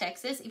Dallas,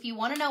 Texas. If you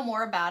want to know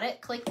more about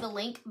it, click the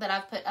link that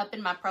I've put up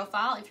in my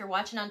profile. If you're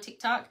watching on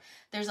TikTok,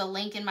 there's a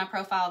link in my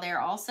profile there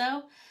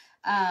also.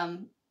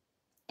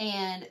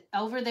 And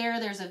over there,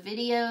 there's a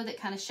video that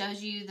kind of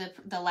shows you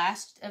the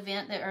last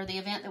event or the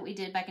event that we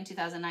did back in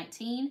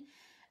 2019.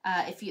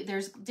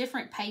 There's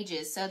different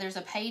pages. So there's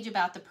a page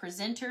about the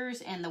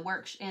presenters and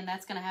and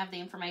that's going to have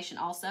the information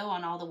also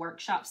on all the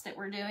workshops that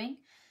we're doing.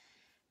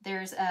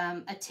 There's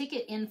a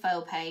ticket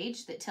info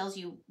page that tells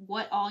you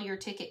what all your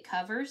ticket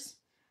covers.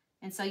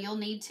 And so you'll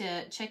need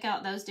to check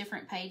out those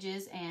different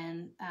pages,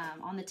 and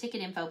on the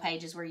ticket info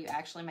page is where you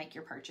actually make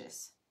your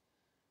purchase.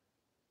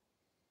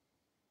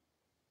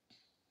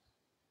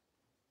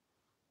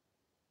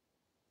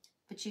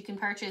 But you can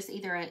purchase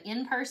either an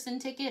in-person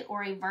ticket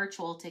or a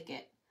virtual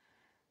ticket.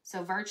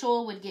 So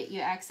virtual would get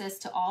you access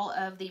to all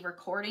of the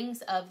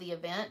recordings of the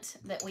event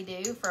that we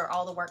do for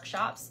all the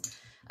workshops.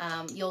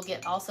 You'll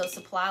get also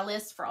supply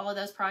lists for all of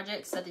those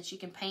projects so that you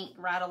can paint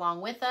right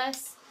along with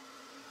us.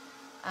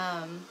 Marie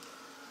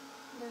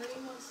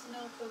wants to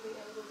know if they'll be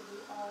able to do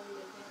all the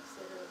events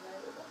that are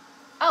available.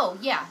 Oh,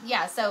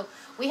 yeah. So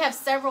we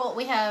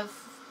have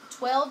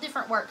 12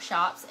 different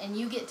workshops, and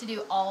you get to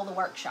do all the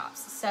workshops.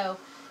 So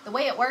the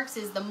way it works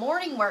is the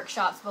morning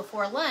workshops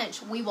before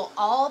lunch, we will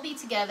all be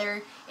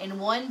together in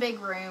one big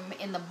room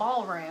in the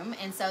ballroom.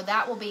 And so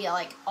that will be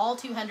like all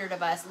 200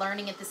 of us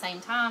learning at the same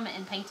time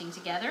and painting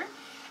together.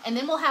 And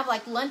then we'll have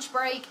like lunch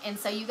break, and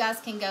so you guys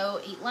can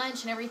go eat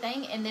lunch and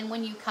everything. And then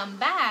when you come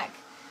back,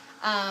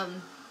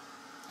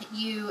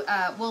 you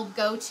will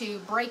go to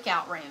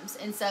breakout rooms.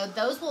 And so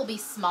those will be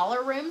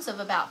smaller rooms of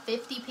about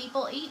 50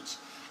 people each.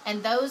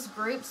 And those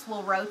groups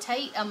will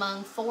rotate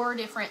among 4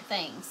 different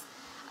things.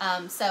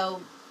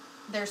 So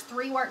there's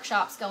 3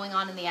 workshops going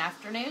on in the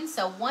afternoon.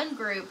 So one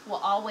group will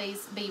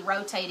always be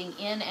rotating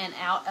in and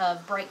out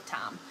of break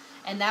time.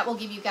 And that will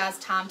give you guys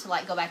time to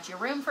like go back to your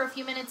room for a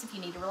few minutes if you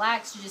need to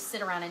relax, to just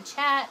sit around and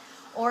chat,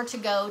 or to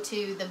go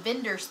to the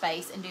vendor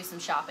space and do some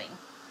shopping.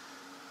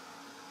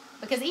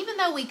 Because even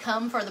though we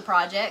come for the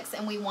projects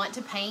and we want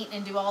to paint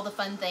and do all the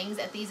fun things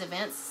at these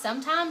events,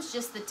 sometimes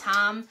just the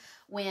time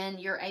when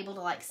you're able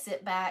to like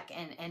sit back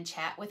and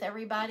chat with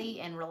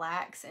everybody and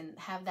relax and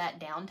have that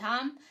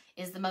downtime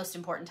is the most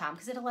important time,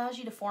 because it allows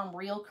you to form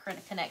real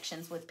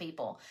connections with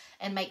people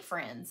and make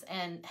friends.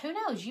 And who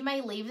knows, you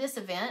may leave this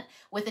event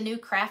with a new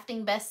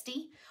crafting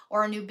bestie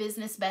or a new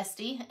business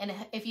bestie. And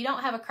if you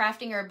don't have a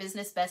crafting or a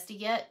business bestie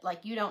yet,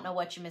 like, you don't know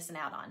what you're missing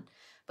out on.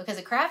 Because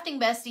a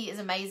crafting bestie is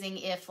amazing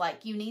if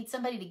like you need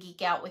somebody to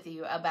geek out with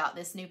you about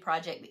this new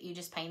project that you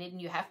just painted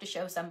and you have to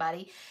show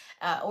somebody.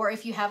 Or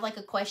if you have like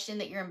a question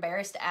that you're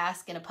embarrassed to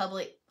ask on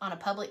a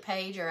public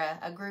page or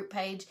a group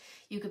page,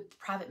 you could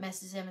private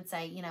message them and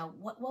say, you know,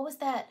 what was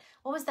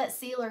that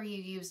sealer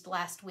you used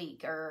last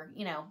week, or,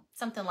 you know,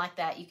 something like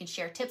that. You can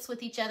share tips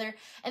with each other.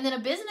 And then a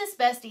business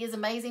bestie is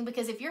amazing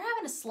because if you're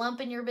having a slump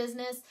in your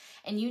business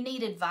and you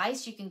need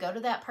advice, you can go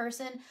to that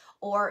person.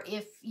 Or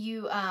if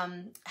you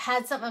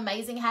had something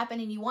amazing happen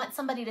and you want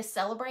somebody to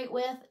celebrate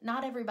with,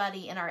 not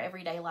everybody in our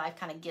everyday life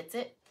kind of gets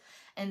it.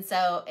 And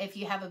so if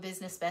you have a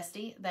business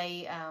bestie,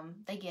 they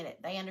get it.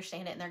 They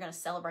understand it, and they're going to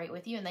celebrate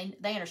with you. And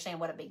they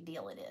understand what a big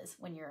deal it is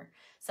when you're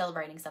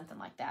celebrating something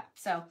like that.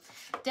 So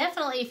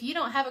definitely, if you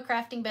don't have a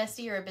crafting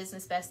bestie or a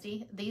business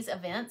bestie, these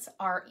events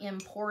are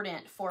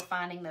important for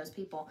finding those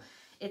people.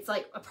 It's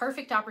like a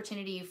perfect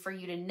opportunity for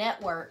you to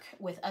network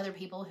with other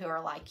people who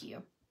are like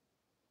you.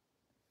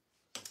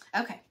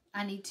 Okay,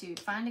 I need to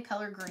find a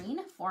color green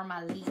for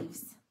my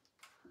leaves.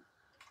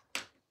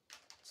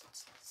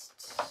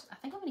 I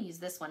think I'm going to use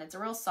this one. It's a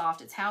real soft.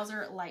 It's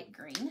Hauser Light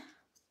Green.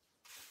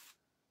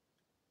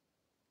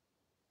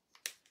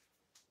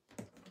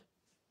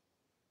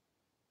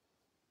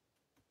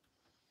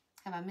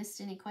 Have I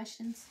missed any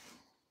questions?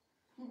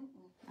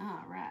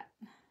 All right.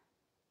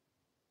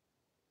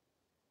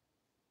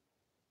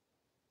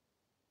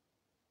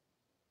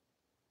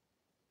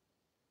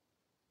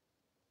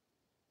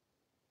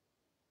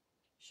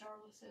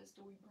 Charlotte says,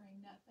 do we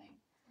bring nothing?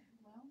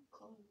 Well,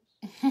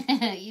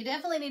 clothes. You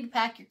definitely need to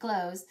pack your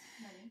clothes.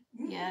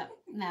 Yeah,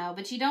 no,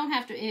 but you don't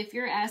have to. If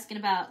you're asking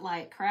about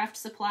like craft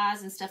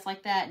supplies and stuff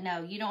like that,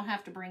 no, you don't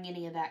have to bring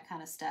any of that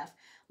kind of stuff.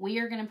 We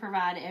are going to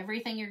provide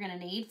everything you're going to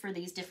need for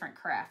these different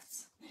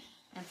crafts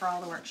and for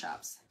all the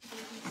workshops.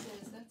 Baby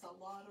says that's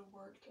a lot of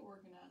work to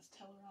organize.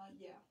 Tell her,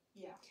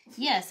 yeah.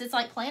 Yes, it's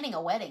like planning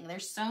a wedding.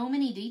 There's so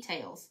many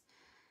details.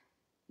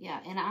 Yeah,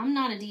 and I'm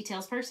not a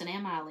details person,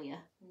 am I, Aaliyah?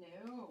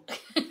 No.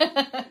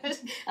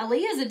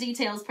 Aaliyah's a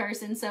details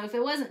person, so if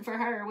it wasn't for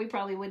her, we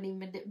probably wouldn't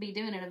even be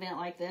doing an event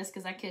like this,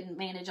 because I couldn't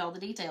manage all the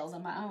details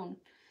on my own.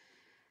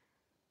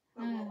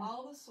 But will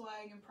all the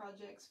swag and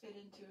projects fit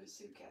into a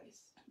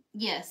suitcase?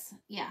 Yes,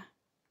 yeah.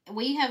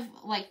 We have,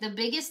 like, the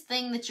biggest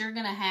thing that you're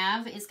going to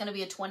have is going to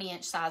be a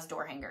 20-inch size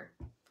door hanger.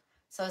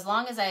 So as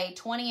long as a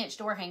 20-inch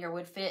door hanger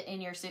would fit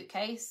in your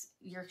suitcase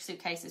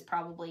is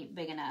probably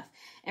big enough.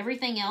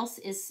 Everything else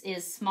is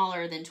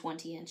smaller than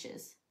 20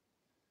 inches.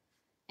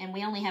 And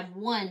we only have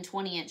one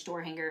 20-inch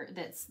door hanger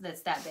that's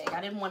that big. I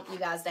didn't want you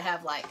guys to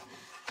have, like,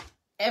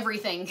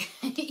 everything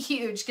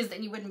huge, because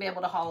then you wouldn't be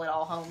able to haul it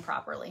all home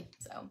properly.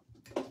 So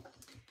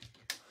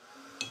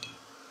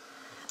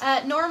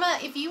Norma,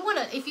 if you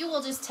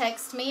will just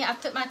text me.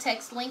 I've put my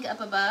text link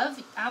up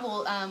above. I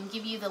will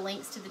give you the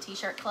links to the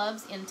t-shirt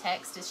clubs in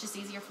text. It's just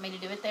easier for me to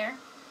do it there.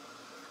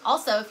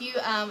 Also, if you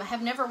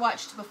have never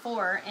watched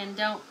before and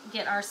don't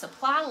get our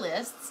supply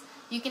lists,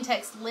 you can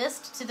text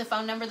list to the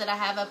phone number that I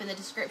have up in the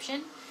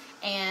description,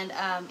 and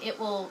it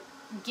will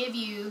give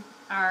you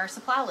our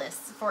supply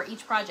lists for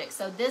each project.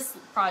 So this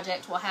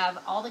project will have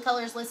all the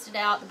colors listed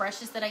out, the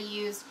brushes that I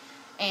used,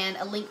 and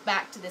a link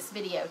back to this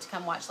video to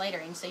come watch later,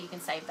 and so you can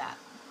save that.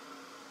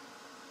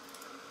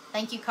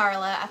 Thank you,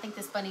 Carla. I think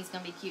this bunny's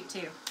going to be cute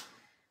too.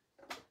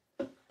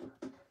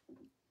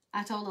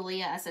 I told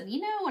Aaliyah, I said,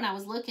 you know, when I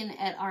was looking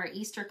at our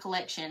Easter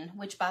collection,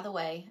 which, by the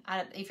way,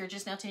 if you're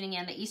just now tuning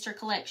in, the Easter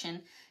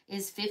collection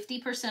is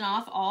 50%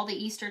 off all the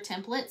Easter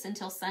templates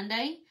until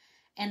Sunday,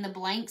 and the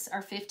blanks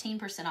are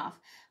 15% off.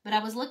 But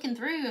I was looking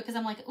through because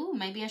I'm like, ooh,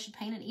 maybe I should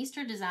paint an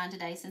Easter design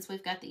today since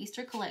we've got the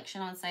Easter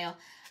collection on sale.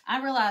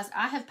 I realized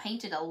I have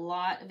painted a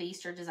lot of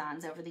Easter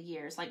designs over the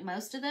years. Like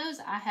most of those,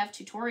 I have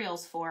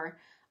tutorials for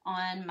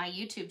on my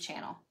YouTube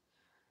channel.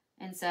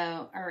 And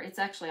so, or it's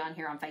actually on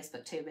here on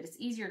Facebook too, but it's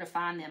easier to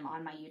find them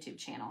on my YouTube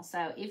channel.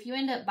 So if you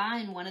end up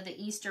buying one of the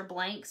Easter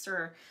blanks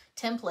or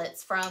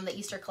templates from the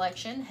Easter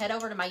collection, head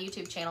over to my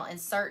YouTube channel and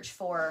search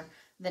for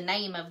the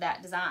name of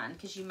that design,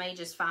 because you may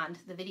just find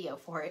the video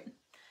for it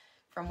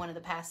from one of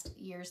the past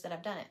years that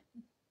I've done it.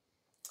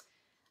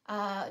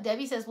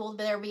 Debbie says, will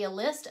there be a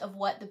list of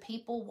what the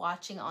people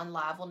watching on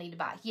live will need to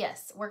buy?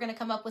 Yes, we're going to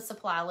come up with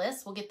supply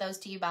lists. We'll get those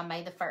to you by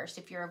May the 1st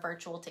if you're a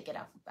virtual ticket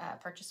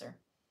purchaser.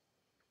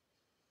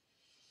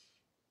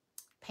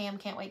 Pam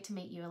can't wait to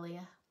meet you,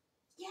 Aaliyah.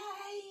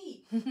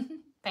 Yay!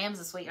 Pam's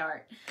a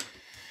sweetheart.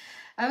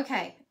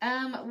 Okay,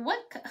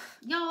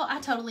 y'all, I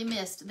totally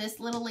missed this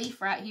little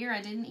leaf right here.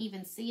 I didn't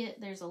even see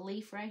it. There's a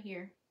leaf right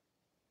here.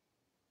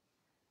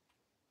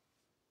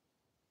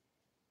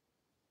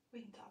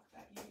 We can talk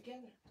about you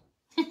together.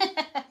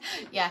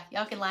 Yeah,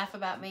 y'all can laugh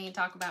about me and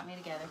talk about me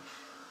together.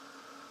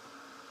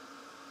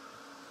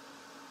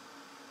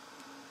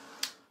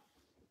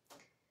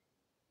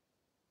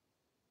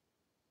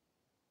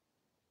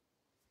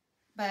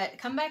 But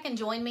come back and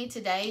join me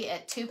today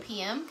at 2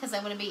 p.m. because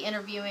I'm going to be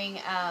interviewing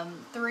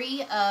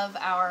 3 of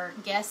our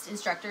guest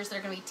instructors that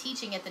are going to be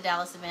teaching at the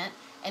Dallas event.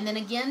 And then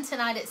again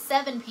tonight at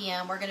 7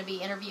 p.m. we're going to be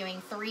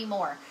interviewing 3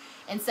 more.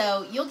 And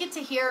so you'll get to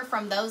hear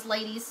from those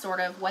ladies sort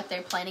of what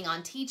they're planning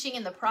on teaching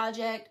in the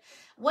project,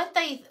 what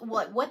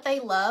they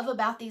love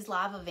about these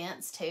live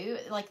events too.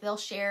 Like they'll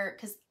share,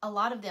 because a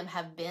lot of them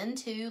have been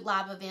to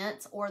live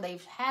events or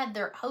they've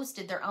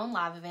hosted their own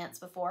live events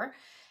before.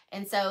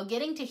 And so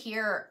getting to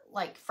hear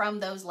like from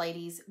those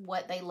ladies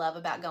what they love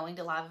about going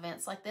to live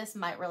events like this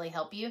might really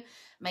help you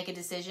make a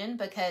decision,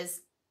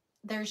 because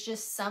there's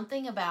just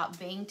something about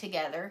being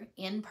together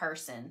in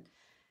person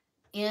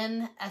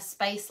in a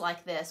space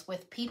like this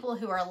with people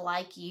who are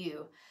like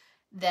you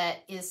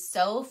that is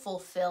so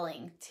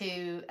fulfilling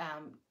to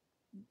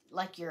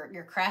like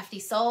your crafty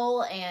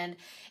soul, and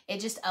it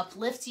just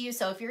uplifts you.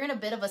 So if you're in a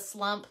bit of a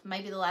slump,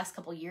 maybe the last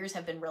couple years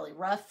have been really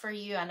rough for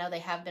you. I know they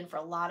have been for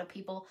a lot of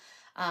people.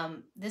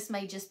 This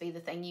may just be the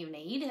thing you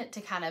need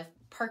to kind of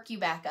perk you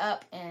back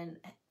up and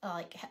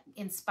like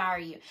inspire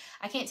you.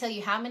 I can't tell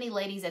you how many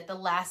ladies at the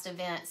last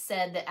event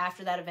said that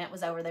after that event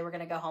was over, they were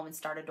going to go home and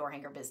start a door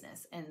hanger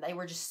business, and they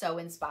were just so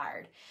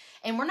inspired.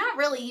 And we're not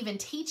really even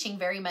teaching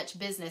very much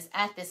business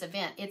at this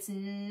event. It's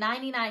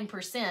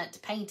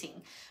 99%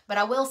 painting. But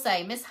I will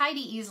say Miss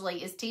Heidi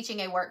Easley is teaching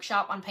a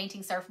workshop on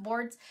painting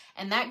surfboards,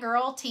 and that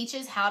girl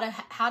teaches how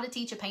to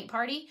teach a paint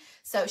party.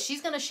 So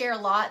she's going to share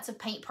lots of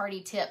paint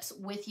party tips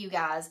with you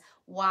guys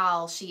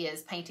while she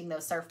is painting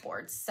those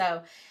surfboards.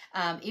 So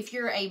if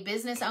you're a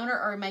business owner,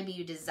 or maybe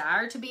you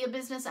desire to be a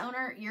business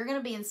owner, you're going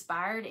to be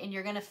inspired and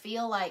you're going to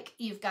feel like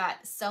you've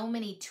got so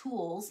many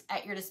tools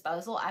at your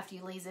disposal after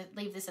you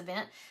leave this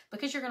event,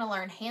 because you're going to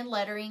learn hand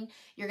lettering,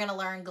 you're going to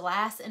learn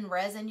glass and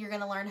resin, you're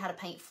going to learn how to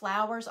paint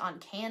flowers on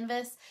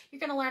canvas,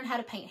 you're going to learn how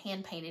to paint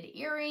hand-painted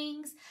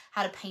earrings,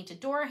 how to paint a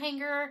door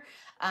hanger,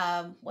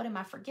 what am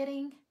I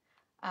forgetting?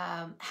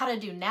 How to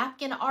do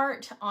napkin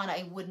art on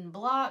a wooden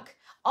block,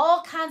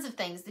 all kinds of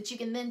things that you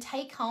can then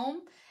take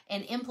home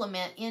and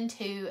implement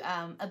into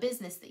a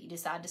business that you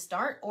decide to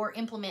start, or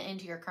implement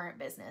into your current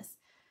business.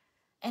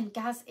 And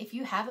guys, if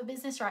you have a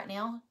business right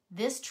now,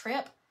 this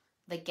trip,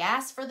 the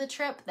gas for the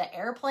trip, the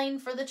airplane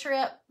for the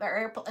trip,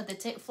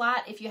 the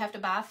flight, if you have to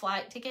buy a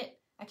flight ticket,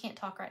 I can't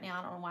talk right now.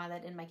 I don't know why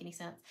that didn't make any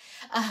sense.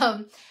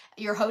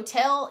 Your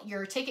hotel,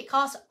 your ticket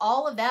cost,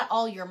 all of that,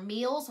 all your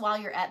meals while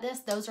you're at this,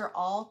 those are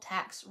all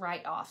tax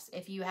write-offs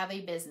if you have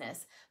a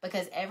business,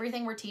 because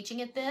everything we're teaching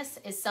at this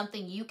is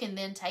something you can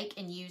then take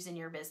and use in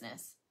your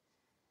business.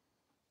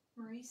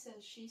 Marie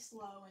says she's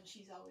slow and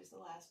she's always the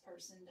last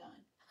person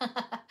done.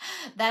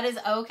 That is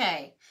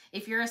okay.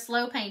 If you're a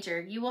slow painter,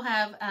 you will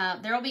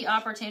have, there will be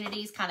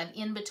opportunities kind of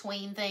in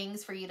between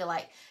things for you to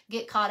like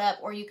get caught up,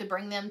 or you could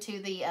bring them to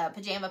the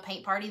pajama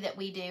paint party that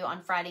we do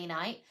on Friday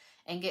night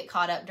and get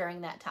caught up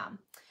during that time.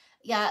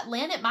 Yeah,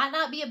 Lynn, it might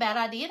not be a bad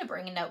idea to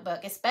bring a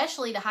notebook,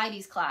 especially to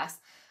Heidi's class,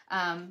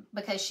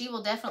 because she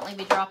will definitely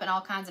be dropping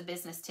all kinds of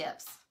business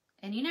tips.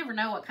 And you never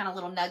know what kind of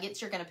little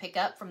nuggets you're going to pick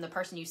up from the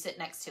person you sit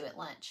next to at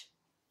lunch.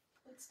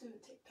 Let's do a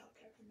TikTok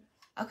Happy Mail.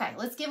 Okay,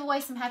 let's give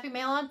away some Happy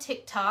Mail on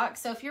TikTok.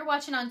 So if you're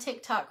watching on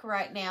TikTok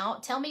right now,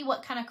 tell me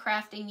what kind of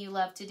crafting you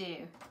love to do.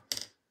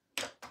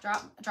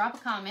 Drop a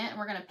comment, and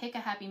we're going to pick a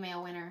Happy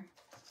Mail winner.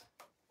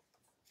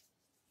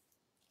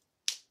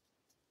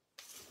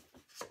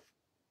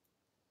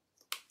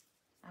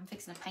 I'm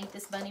fixing to paint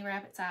this bunny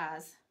rabbit's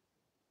eyes.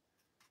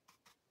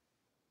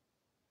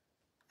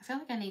 I feel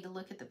like I need to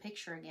look at the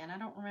picture again. I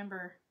don't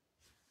remember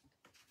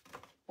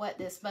what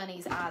this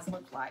bunny's eyes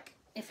looked like.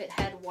 If it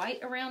had white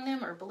around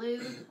them or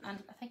blue. I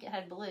think it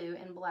had blue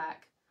and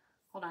black.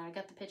 Hold on, I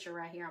got the picture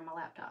right here on my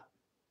laptop.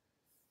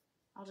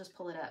 I'll just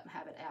pull it up and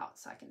have it out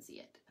so I can see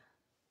it.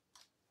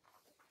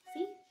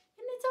 See? Isn't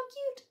it so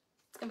cute?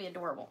 It's going to be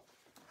adorable.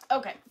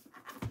 Okay.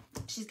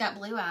 She's got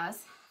blue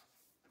eyes.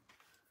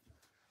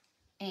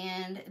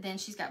 And then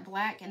she's got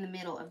black in the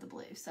middle of the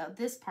blue. So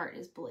this part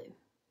is blue.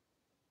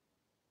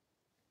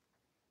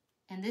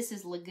 And this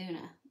is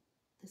Laguna.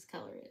 This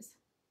color is.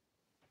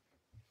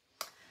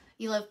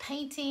 You love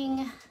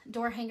painting,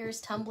 door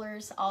hangers,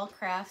 tumblers, all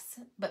crafts,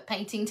 but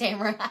painting,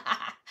 Tamara.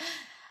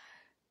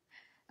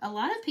 A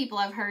lot of people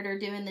I've heard are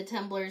doing the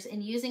tumblers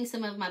and using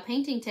some of my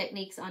painting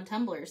techniques on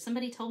tumblers.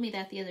 Somebody told me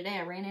that the other day.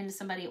 I ran into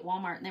somebody at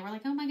Walmart and they were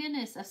like, "Oh my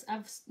goodness,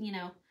 I've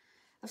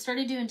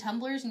started doing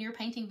tumblers and your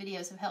painting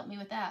videos have helped me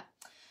with that."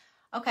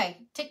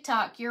 Okay,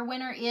 TikTok, your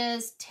winner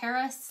is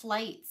Tara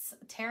Slates.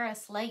 Tara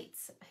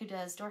Slates, who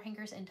does door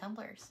hangers and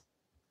tumblers.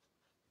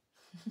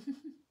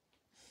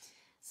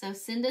 So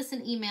send us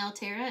an email,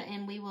 Tara,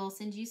 and we will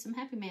send you some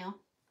Happy Mail.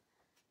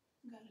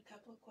 I've got a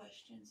couple of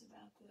questions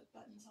about the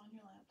buttons on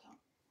your laptop.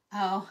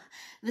 Oh,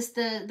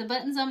 the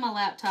buttons on my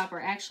laptop are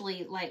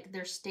actually like,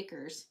 they're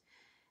stickers.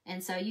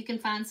 And so you can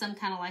find some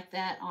kind of like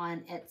that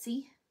on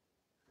Etsy.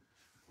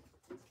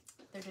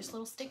 They're just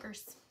little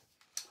stickers.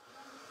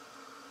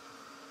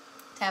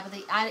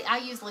 Tabitha,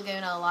 I use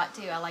Laguna a lot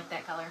too. I like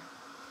that color.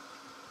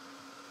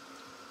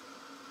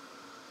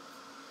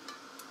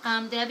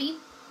 Debbie,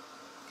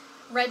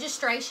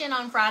 registration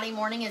on Friday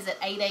morning is at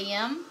 8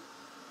 a.m.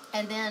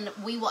 And then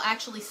we will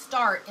actually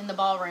start in the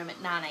ballroom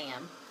at 9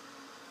 a.m.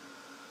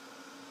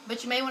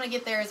 But you may want to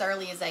get there as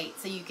early as 8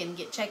 so you can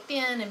get checked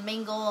in and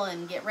mingle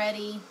and get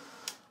ready.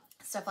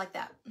 Stuff like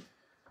that.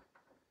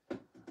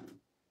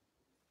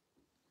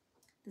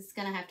 This is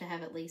going to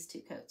have at least 2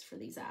 coats for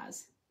these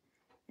eyes.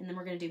 And then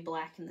we're going to do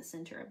black in the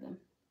center of them.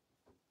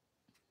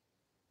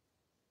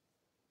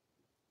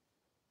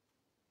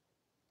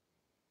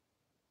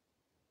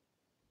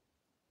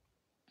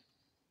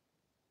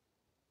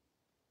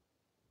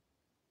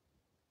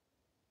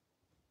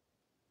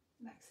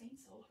 Maxine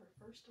sold her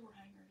first door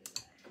hanger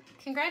today.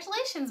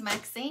 Congratulations,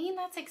 Maxine.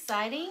 That's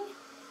exciting.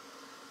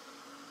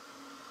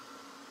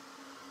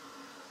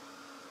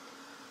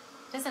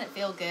 Doesn't it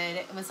feel good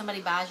when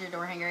somebody buys your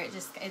door hanger?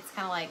 It's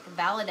kind of like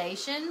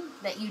validation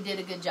that you did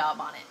a good job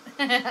on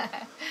it.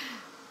 That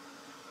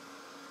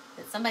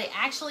somebody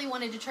actually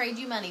wanted to trade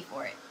you money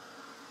for it.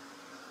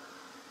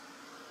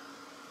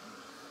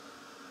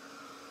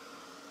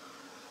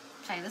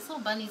 Okay, this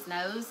little bunny's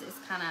nose is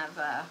kind of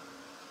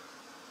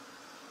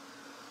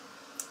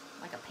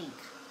like a pink.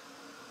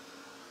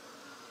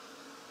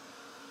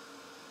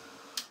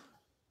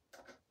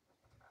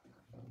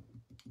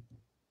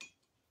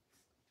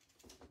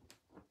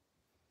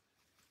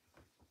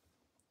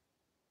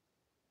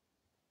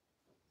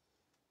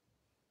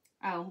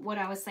 Oh, what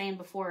I was saying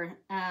before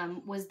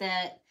was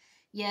that,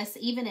 yes,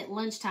 even at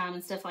lunchtime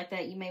and stuff like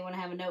that, you may want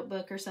to have a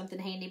notebook or something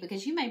handy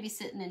because you may be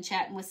sitting and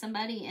chatting with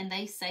somebody and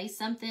they say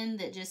something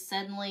that just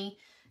suddenly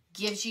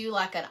gives you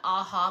like an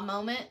aha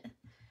moment.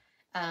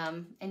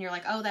 And you're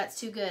like, oh, that's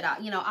too good.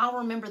 I'll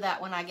remember that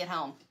when I get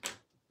home.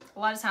 A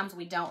lot of times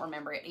we don't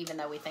remember it, even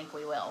though we think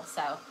we will.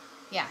 So,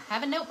 yeah,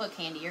 have a notebook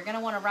handy. You're going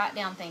to want to write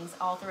down things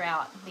all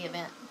throughout the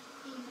event.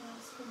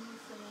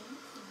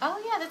 Oh,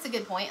 yeah, that's a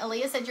good point.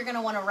 Aaliyah said you're going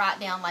to want to write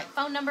down like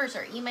phone numbers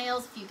or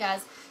emails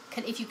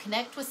if you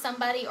connect with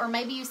somebody, or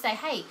maybe you say,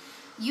 hey,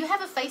 you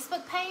have a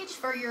Facebook page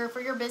for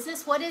your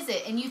business. What is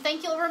it? And you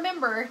think you'll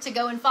remember to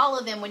go and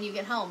follow them when you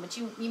get home, but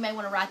you may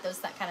want to write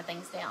that kind of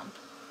things down.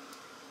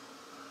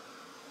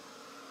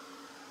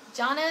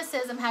 Jonna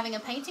says, I'm having a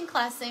painting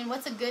class soon.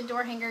 What's a good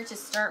door hanger to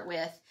start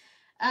with?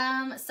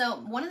 So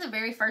one of the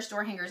very first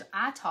door hangers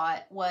I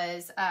taught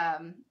was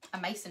a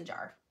mason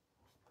jar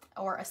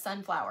or a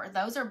sunflower.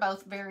 Those are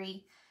both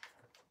very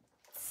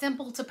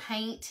simple to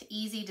paint,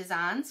 easy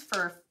designs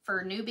for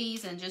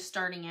newbies and just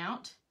starting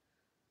out.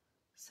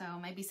 So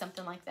maybe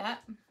something like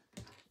that.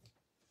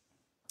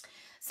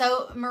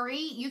 So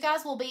Marie, you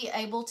guys will be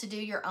able to do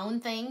your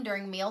own thing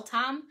during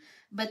mealtime,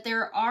 but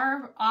there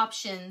are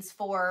options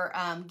for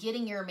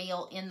getting your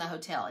meal in the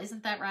hotel.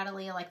 Isn't that right,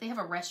 Aaliyah? Like they have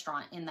a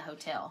restaurant in the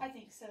hotel. I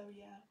think so,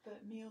 yeah.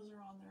 But meals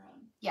are on their own.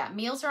 Yeah,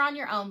 meals are on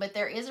your own, but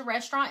there is a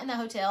restaurant in the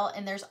hotel,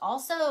 and there's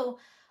also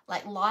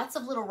like lots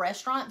of little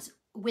restaurants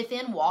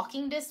within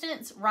walking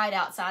distance right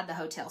outside the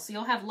hotel. So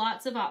you'll have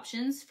lots of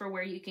options for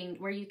where you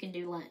can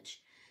do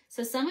lunch.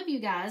 So some of you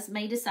guys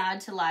may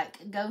decide to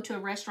like go to a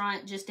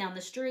restaurant just down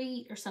the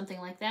street or something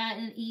like that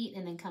and eat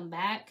and then come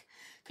back,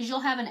 because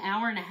you'll have an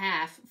hour and a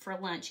half for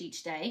lunch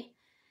each day.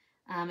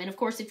 And of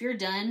course, if you're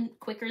done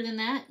quicker than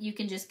that, you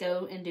can just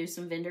go and do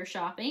some vendor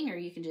shopping, or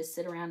you can just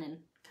sit around and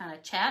kind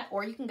of chat,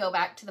 or you can go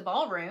back to the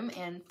ballroom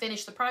and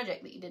finish the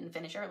project that you didn't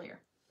finish earlier.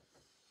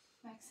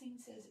 Maxine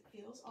says it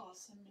feels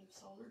awesome. They've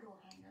sold her door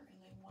hanger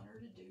and they want her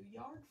to do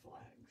yard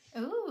flags.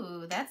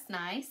 Ooh, that's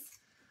nice.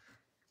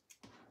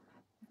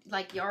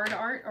 Like yard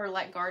art or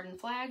like garden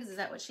flags? Is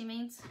that what she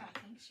means? I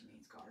think she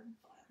means garden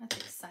flags. That's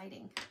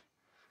exciting.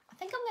 I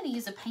think I'm going to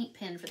use a paint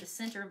pen for the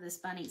center of this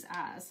bunny's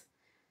eyes.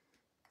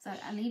 So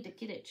I need to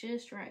get it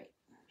just right.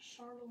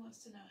 Charlotte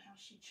wants to know how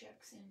she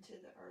checks into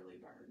the early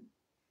bird.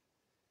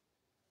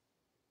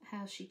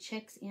 How she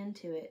checks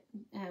into it.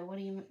 What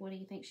do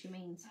you think she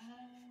means?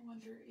 I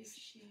wonder if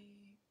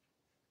she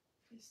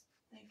is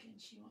thinking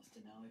she wants to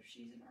know if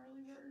she's an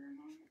early bird or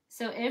not.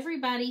 So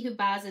everybody who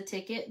buys a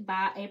ticket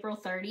by April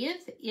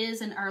 30th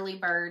is an early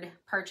bird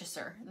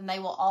purchaser, and they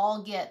will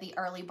all get the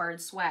early bird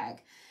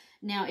swag.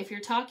 Now, if you're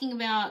talking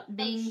about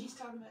being... she's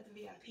talking about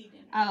the VIP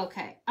dinner. Oh,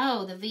 okay.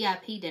 Oh, the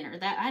VIP dinner.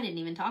 That I didn't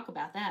even talk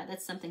about that.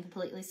 That's something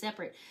completely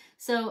separate.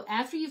 So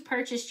after you've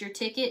purchased your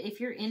ticket, if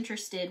you're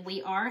interested,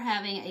 we are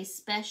having a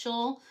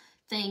special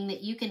thing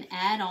that you can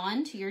add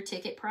on to your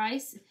ticket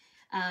price.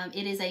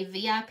 It is a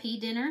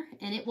VIP dinner,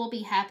 and it will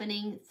be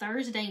happening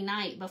Thursday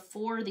night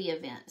before the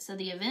event. So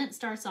the event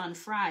starts on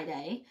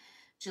Friday,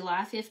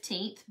 July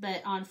 15th,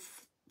 but on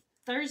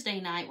Thursday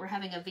night, we're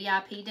having a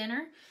VIP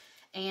dinner,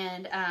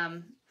 and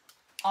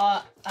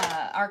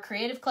our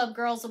Creative Club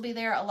girls will be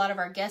there. A lot of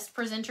our guest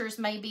presenters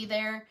may be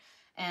there.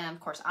 And of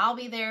course, I'll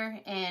be there.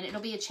 And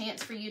it'll be a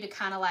chance for you to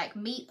kind of like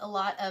meet a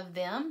lot of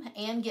them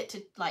and get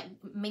to like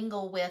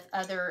mingle with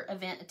other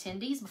event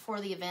attendees before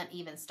the event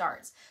even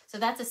starts. So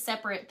that's a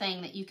separate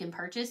thing that you can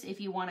purchase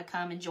if you want to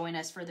come and join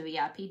us for the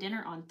VIP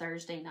dinner on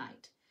Thursday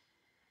night.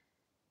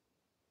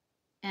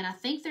 And I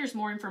think there's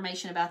more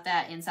information about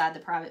that inside the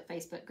private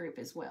Facebook group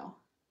as well.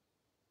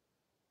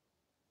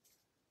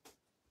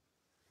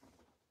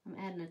 I'm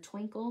adding a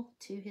twinkle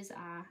to his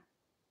eye,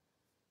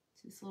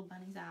 to this little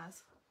bunny's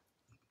eyes.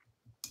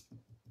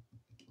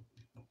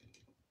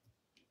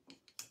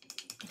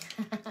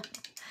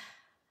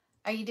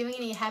 Are you doing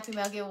any Happy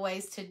Mail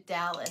giveaways to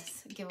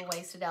Dallas?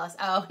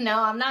 Oh,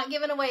 no, I'm not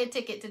giving away a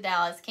ticket to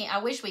Dallas. I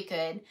wish we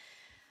could.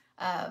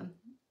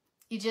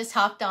 You just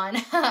hopped on.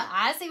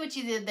 I see what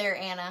you did there,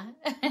 Anna.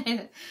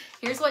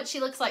 Here's what she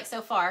looks like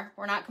so far.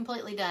 We're not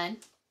completely done.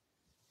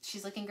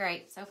 She's looking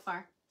great so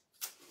far.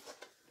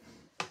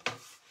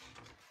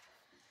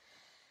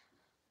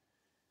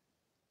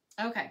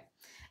 Okay,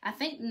 I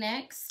think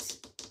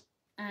next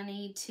I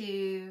need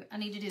to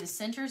do the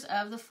centers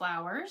of the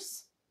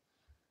flowers.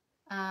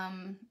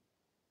 And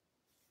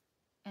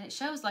it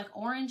shows like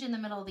orange in the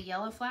middle of the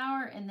yellow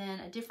flower and then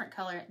a different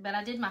color, but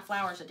I did my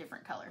flowers a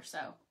different color,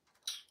 so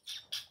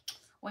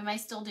we may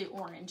still do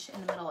orange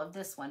in the middle of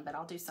this one, but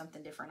I'll do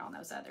something different on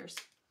those others.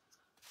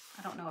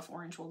 I don't know if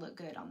orange will look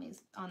good on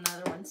the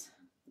other ones.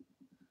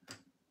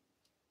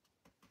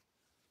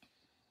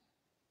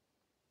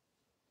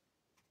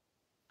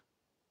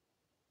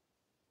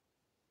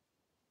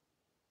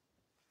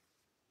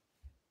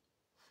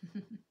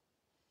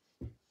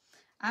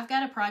 I've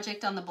got a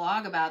project on the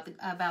blog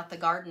about the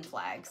garden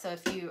flag. So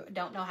if you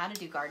don't know how to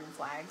do garden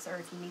flags, or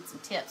if you need some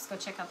tips, go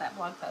check out that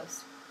blog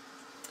post.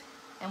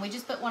 And we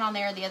just put one on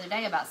there the other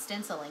day about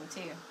stenciling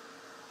too,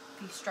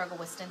 if you struggle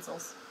with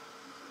stencils.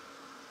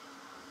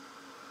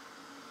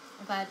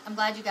 I'm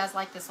glad you guys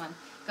like this one.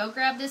 Go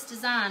grab this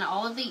design.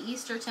 All of the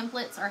Easter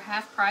templates are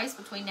half price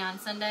between now and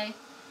Sunday,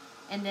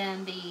 and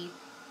then the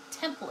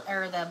template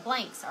or the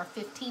blanks are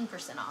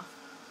 15% off.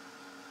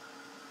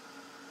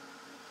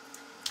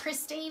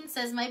 Christine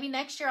says, maybe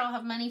next year I'll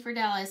have money for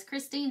Dallas.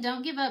 Christine,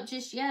 don't give up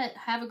just yet.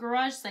 Have a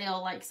garage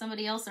sale like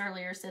somebody else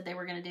earlier said they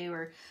were going to do,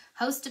 or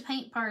host a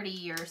paint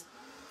party or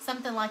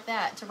something like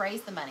that to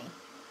raise the money.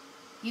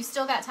 You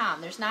still got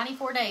time. There's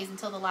 94 days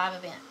until the live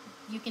event.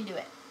 You can do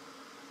it.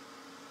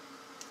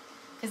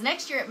 Because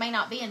next year it may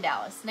not be in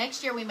Dallas.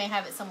 Next year we may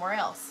have it somewhere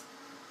else.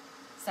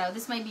 So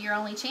this may be your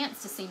only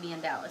chance to see me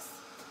in Dallas.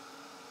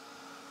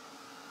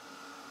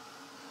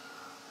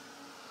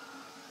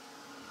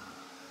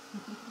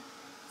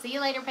 See you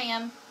later,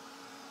 Pam.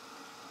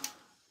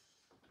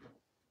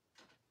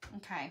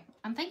 Okay,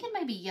 I'm thinking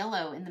maybe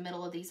yellow in the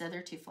middle of these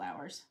other two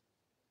flowers.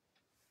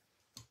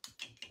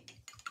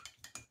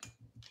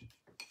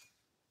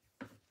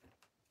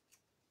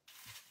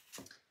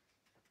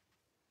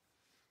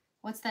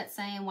 What's that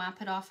saying? Why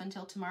put off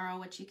until tomorrow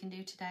what you can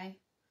do today?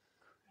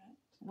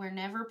 We're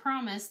never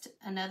promised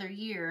another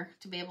year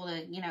to be able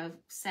to, you know,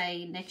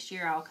 say next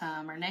year I'll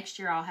come or next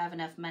year I'll have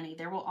enough money.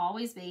 There will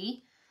always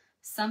be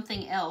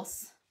something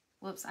else.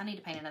 Whoops, I need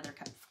to paint another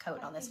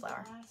coat on this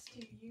flower. The last 2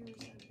 years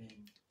have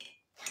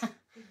been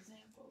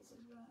examples of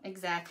that.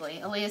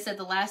 Exactly. Aaliyah said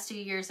the last 2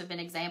 years have been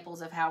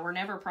examples of how we're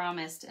never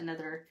promised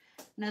another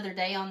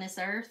day on this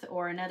earth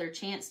or another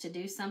chance to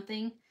do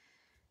something.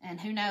 And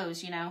who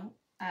knows, you know,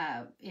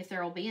 if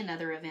there will be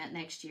another event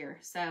next year.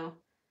 So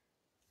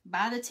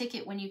buy the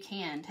ticket when you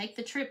can. Take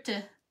the trip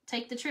to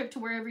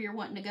wherever you're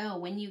wanting to go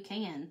when you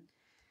can.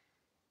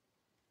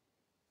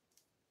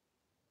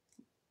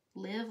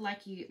 Live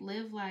like,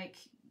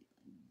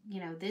 you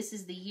know, this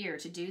is the year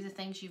to do the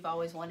things you've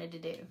always wanted to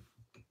do.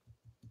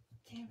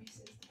 Tammy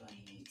says the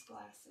bunny needs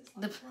glasses.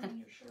 Like one on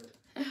your shirt.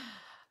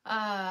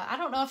 I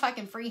don't know if I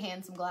can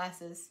freehand some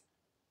glasses.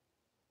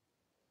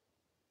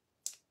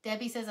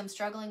 Debbie says, I'm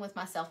struggling with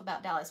myself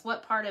about Dallas.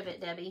 What part of it,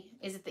 Debbie?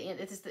 Is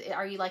it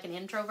are you like an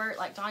introvert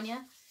like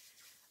Tanya?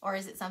 Or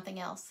is it something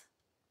else?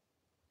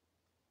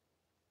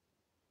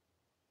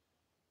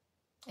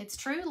 It's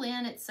true,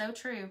 Lynn. It's so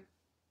true.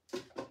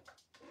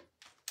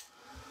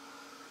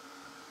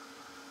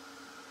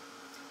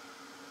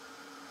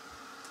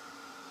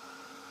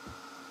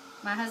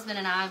 My husband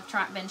and I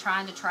have been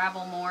trying to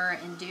travel more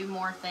and do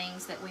more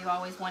things that we've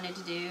always wanted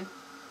to do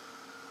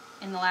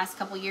in the last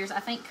couple of years. I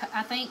think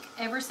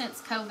ever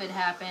since COVID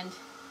happened,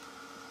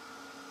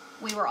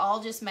 we were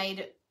all just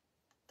made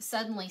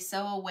suddenly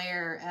so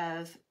aware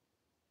of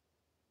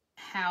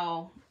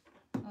how,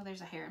 oh,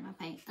 there's a hair in my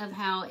paint, of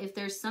how if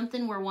there's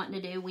something we're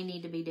wanting to do, we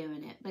need to be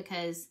doing it,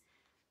 because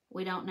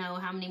we don't know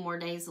how many more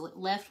days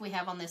left we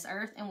have on this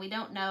earth, and we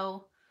don't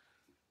know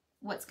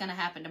what's going to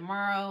happen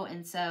tomorrow.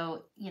 And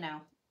so, you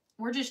know,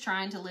 we're just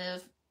trying to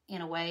live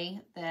in a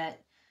way that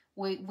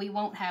we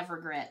won't have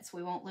regrets.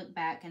 We won't look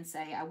back and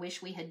say, I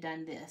wish we had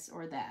done this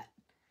or that,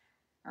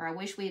 or I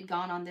wish we had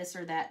gone on this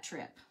or that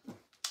trip.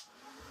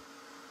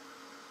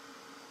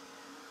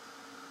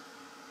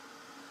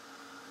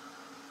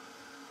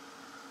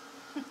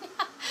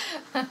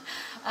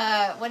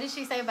 What did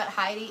she say about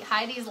Heidi?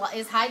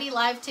 Is Heidi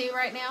live too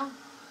right now?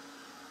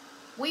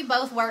 We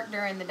both work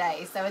during the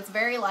day, so it's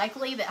very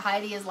likely that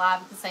Heidi is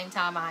live at the same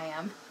time I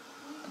am.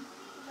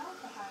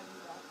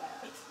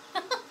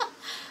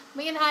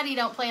 Me and Heidi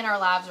don't plan our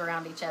lives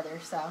around each other,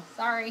 so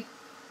sorry.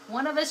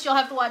 One of us you'll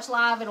have to watch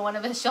live, and one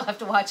of us you'll have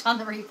to watch on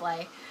the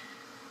replay.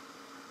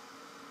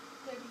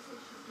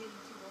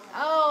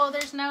 Oh,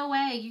 there's no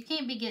way. You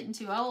can't be getting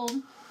too old.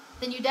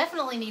 Then you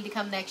definitely need to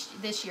come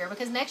this year,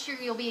 because next year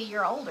you'll be a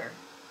year older.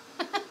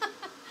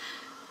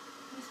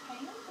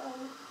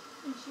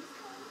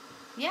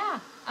 Yeah.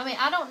 I mean,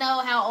 I don't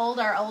know how old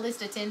our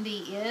oldest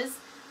attendee is,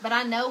 but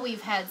I know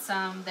we've had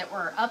some that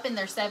were up in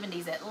their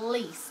 70s at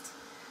least,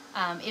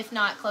 if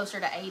not closer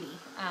to 80.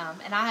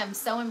 And I am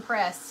so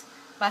impressed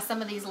by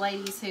some of these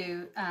ladies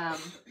who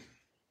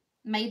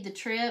made the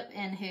trip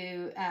and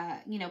who,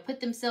 you know, put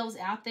themselves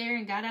out there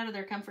and got out of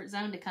their comfort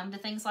zone to come to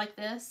things like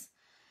this.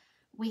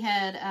 We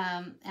had,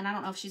 and I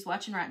don't know if she's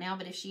watching right now,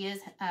 but if she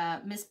is,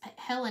 Miss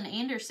Helen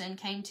Anderson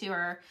came to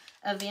our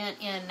event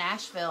in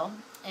Nashville,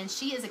 and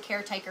she is a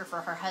caretaker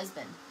for her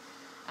husband.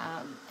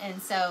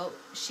 And so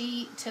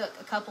she took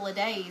a couple of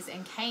days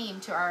and came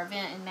to our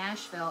event in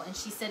Nashville, and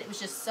she said it was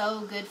just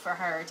so good for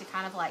her to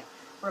kind of like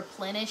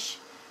replenish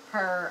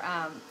her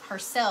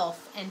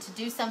herself and to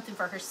do something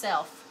for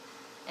herself.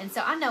 And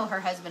so I know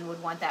her husband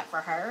would want that for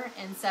her.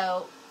 And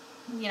so,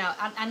 you know,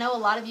 I know a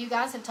lot of you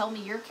guys have told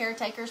me you're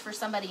caretakers for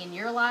somebody in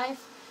your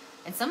life.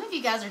 And some of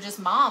you guys are just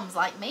moms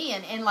like me.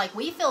 And like,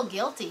 we feel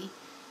guilty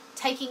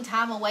taking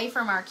time away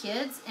from our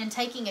kids and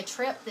taking a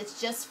trip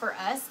that's just for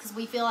us, because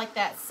we feel like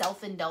that's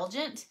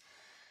self-indulgent.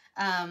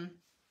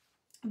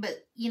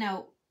 But, you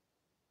know,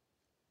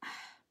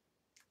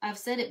 I've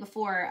said it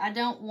before. I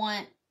don't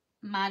want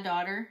my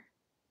daughter,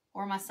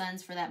 or my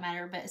sons for that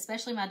matter, but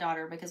especially my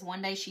daughter, because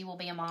one day she will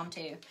be a mom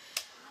too.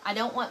 I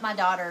don't want my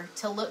daughter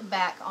to look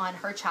back on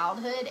her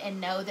childhood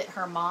and know that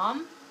her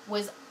mom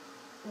was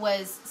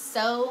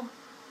so,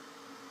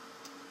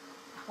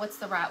 what's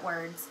the right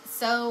words?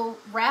 So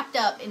wrapped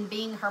up in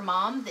being her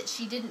mom that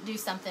she didn't do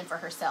something for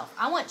herself.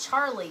 I want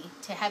Charlie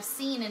to have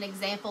seen an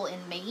example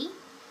in me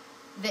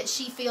that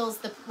she feels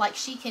like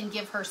she can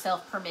give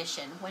herself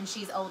permission when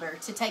she's older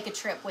to take a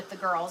trip with the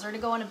girls, or to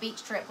go on a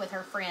beach trip with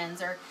her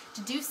friends, or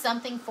to do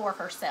something for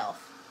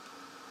herself.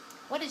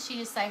 What did she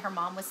just say? Her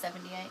mom was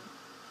 78?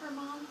 Her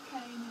mom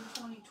came in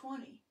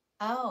 2020.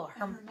 Oh.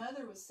 Her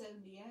mother was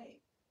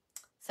 78.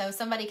 So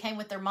somebody came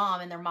with their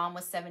mom, and their mom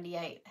was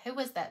 78. Who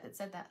was that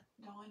said that?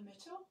 Dawn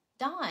Mitchell.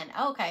 Dawn.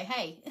 Okay,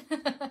 hey.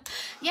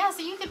 Yeah,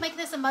 so you could make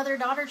this a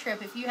mother-daughter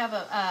trip if you have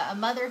a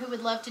mother who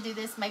would love to do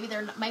this. Maybe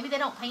they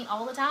don't paint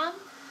all the time.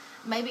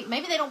 Maybe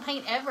they don't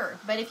paint ever.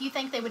 But if you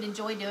think they would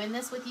enjoy doing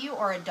this with you,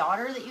 or a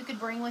daughter that you could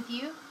bring with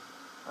you,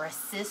 or a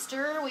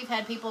sister. We've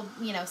had people,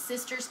 you know,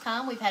 sisters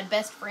come. We've had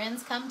best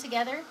friends come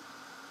together.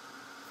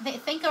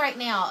 Think right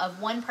now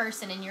of one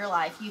person in your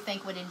life you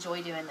think would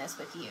enjoy doing this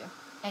with you.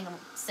 And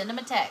send them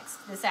a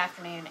text this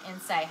afternoon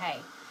and say, hey,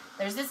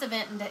 there's this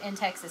event in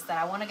Texas that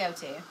I want to go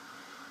to.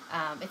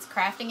 It's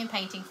crafting and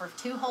painting for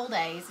 2 whole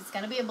days. It's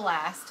going to be a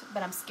blast,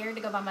 but I'm scared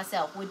to go by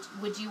myself.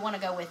 Would you want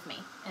to go with me?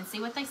 And see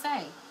what they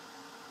say.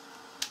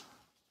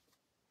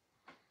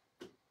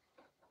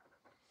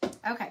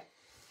 Okay.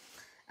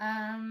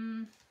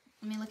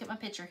 Let me look at my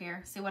picture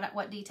here, see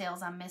what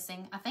details I'm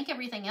missing. I think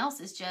everything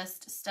else is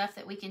just stuff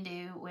that we can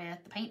do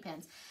with the paint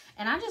pens.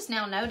 And I just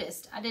now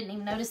noticed, I didn't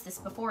even notice this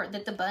before,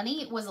 that the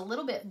bunny was a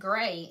little bit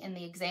gray in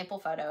the example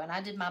photo, and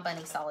I did my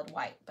bunny solid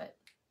white, but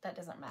that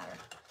doesn't matter.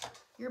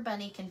 Your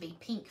bunny can be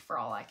pink for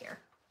all I care.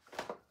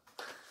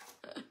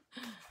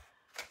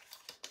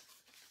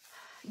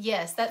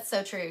 Yes, that's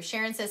so true.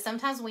 Sharon says,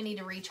 sometimes we need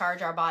to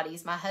recharge our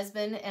bodies. My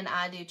husband and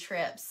I do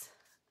trips.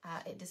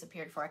 It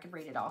disappeared before I could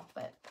read it all,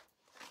 but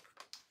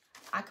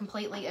I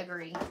completely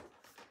agree.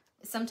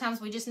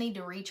 Sometimes we just need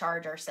to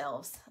recharge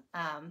ourselves.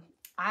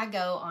 I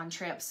go on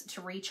trips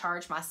to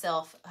recharge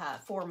myself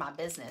for my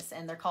business,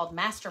 and they're called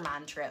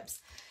mastermind trips.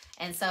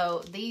 And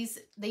so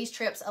these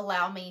trips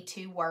allow me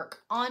to work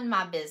on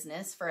my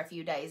business for a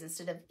few days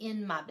instead of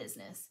in my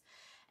business.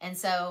 And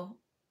so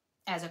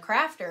as a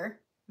crafter,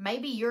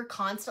 maybe you're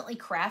constantly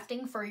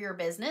crafting for your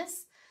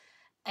business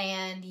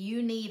and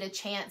you need a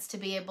chance to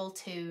be able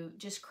to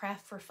just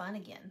craft for fun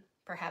again.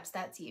 Perhaps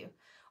that's you.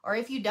 Or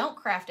if you don't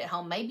craft at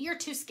home, maybe you're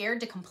too scared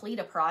to complete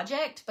a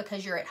project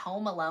because you're at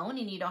home alone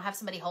and you don't have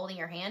somebody holding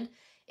your hand.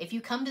 If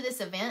you come to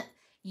this event,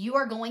 you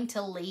are going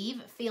to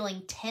leave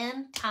feeling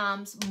 10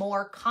 times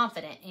more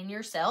confident in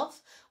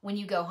yourself when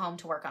you go home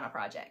to work on a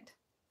project.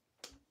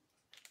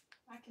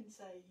 I can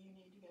say you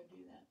need to go do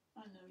that.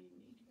 I know you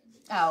need to go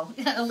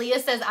do that. Oh,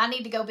 Aaliyah says I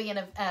need to go be an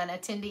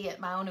attendee at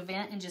my own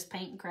event and just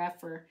paint and craft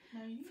for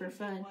fun.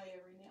 Away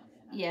every now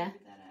and then. Yeah.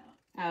 Figured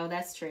that out. Oh,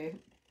 that's true.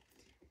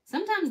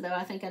 Sometimes, though,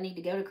 I think I need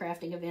to go to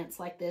crafting events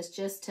like this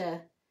just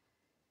to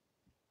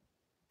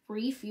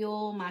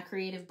refuel my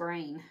creative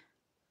brain.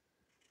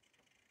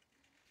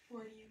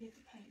 Where do you get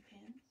the paint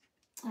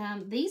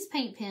pens? These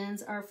paint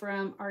pens are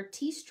from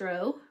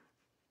Artistro.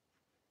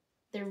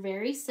 They're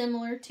very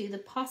similar to the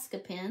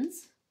Posca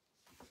pens.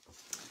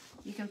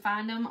 You can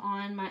find them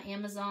on my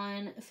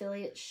Amazon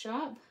affiliate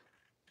shop.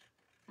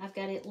 I've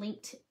got it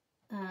linked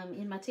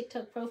in my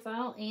TikTok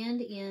profile and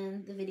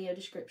in the video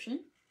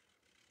description.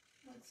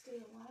 Let's do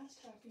the last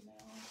Happy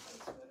Mail on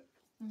Facebook.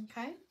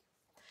 Okay.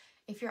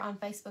 If you're on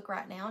Facebook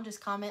right now,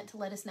 just comment to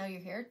let us know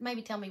you're here.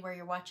 Maybe tell me where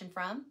you're watching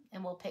from,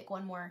 and we'll pick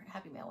one more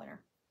Happy Mail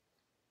winner.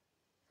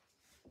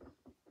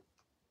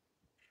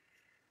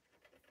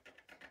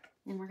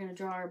 And we're going to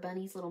draw our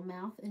bunny's little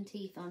mouth and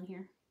teeth on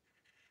here.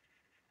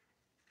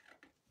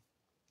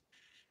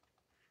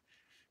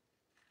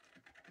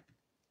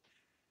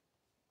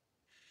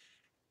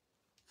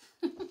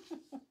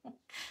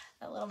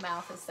 That little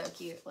mouth is so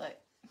cute. Look.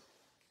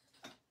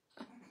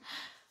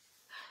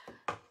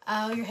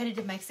 Oh, you're headed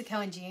to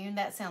Mexico in June?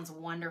 That sounds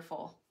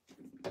wonderful.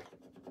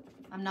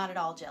 I'm not at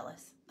all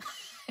jealous.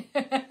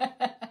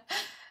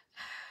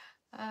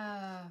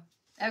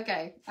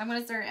 Okay, I'm going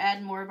to start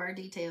adding more of our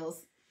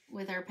details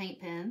with our paint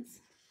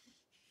pens.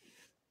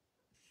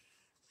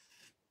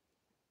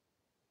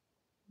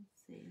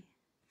 Let's see.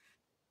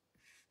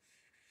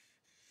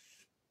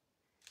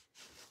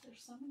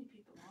 There's so many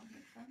people on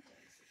here from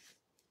Texas.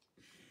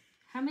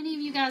 How many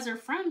of you guys are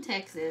from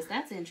Texas?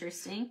 That's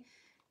interesting.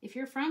 If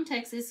you're from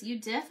Texas, you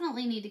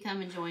definitely need to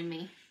come and join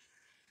me.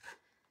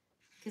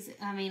 Because,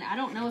 I mean, I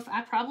don't know if I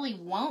probably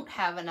won't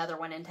have another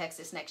one in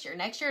Texas next year.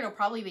 Next year, it'll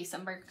probably be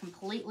somewhere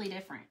completely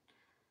different.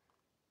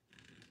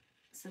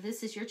 So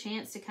this is your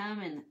chance to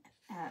come and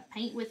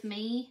paint with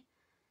me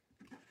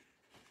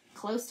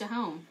close to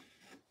home.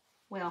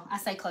 Well, I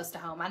say close to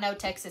home. I know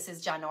Texas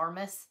is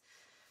ginormous.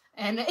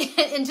 And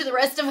to the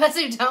rest of us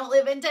who don't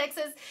live in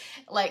Texas,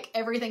 like,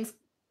 everything's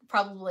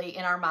probably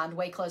in our mind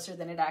way closer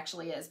than it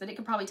actually is. But it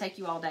could probably take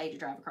you all day to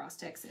drive across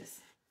Texas.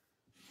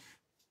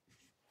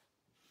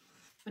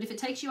 But if it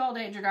takes you all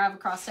day to drive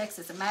across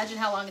Texas, imagine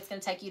how long it's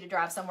going to take you to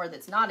drive somewhere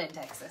that's not in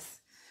Texas.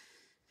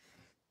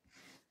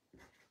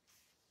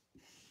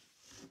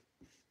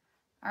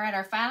 All right,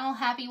 our final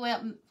Happy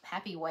Mail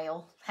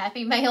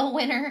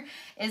winner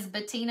is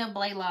Bettina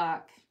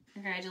Blaylock.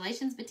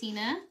 Congratulations,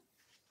 Bettina.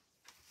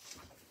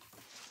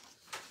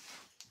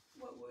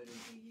 What wood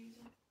are you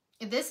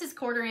using? This is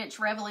 1/4"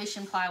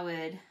 Revolution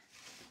plywood.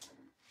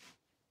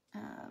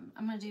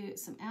 I'm going to do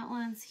some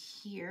outlines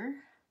here.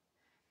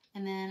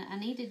 And then I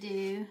need to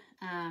do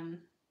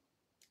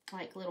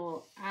like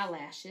little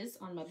eyelashes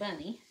on my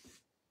bunny.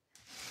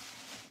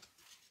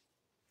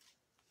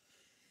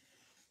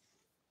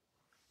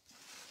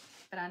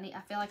 But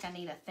I feel like I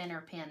need a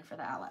thinner pen for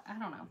the eyelash. I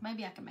don't know.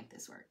 Maybe I can make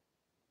this work.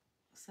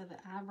 So the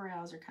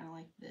eyebrows are kind of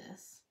like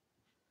this.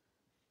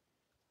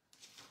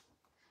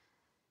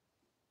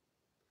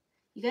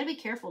 You got to be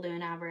careful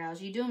doing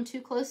eyebrows. You do them too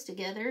close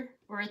together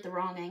or at the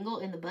wrong angle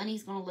and the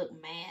bunny's going to look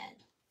mad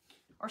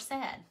or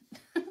sad.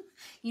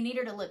 You need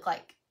her to look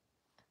like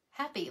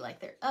happy, like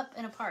they're up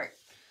and apart.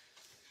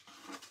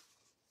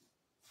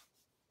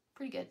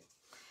 Pretty good.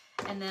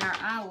 And then our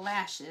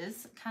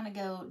eyelashes kind of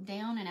go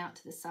down and out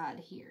to the side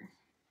here.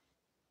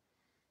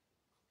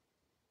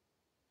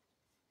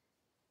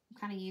 I'm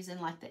kind of using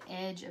like the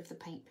edge of the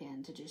paint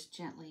pen to just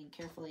gently and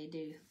carefully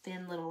do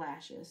thin little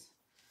lashes.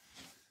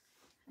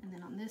 And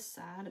then on this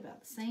side,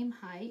 about the same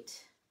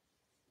height.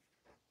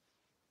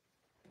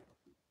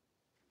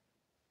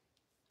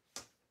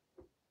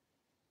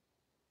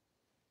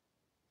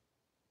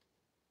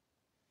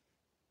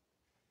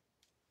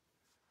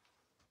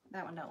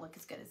 That one don't look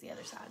as good as the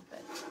other side,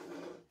 but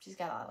she's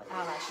got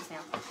eyelashes now.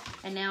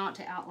 And now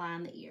to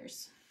outline the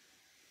ears.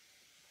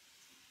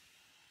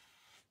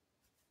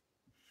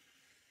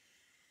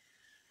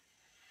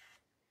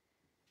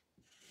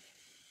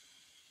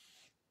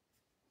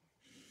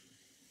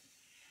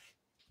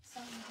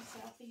 Someone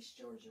in Southeast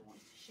Georgia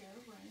wants to share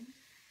a room.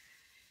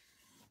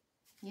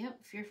 Yep,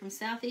 if you're from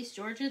Southeast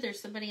Georgia,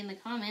 there's somebody in the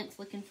comments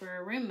looking for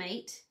a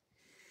roommate.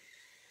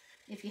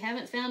 If you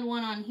haven't found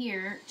one on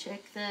here,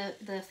 check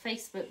the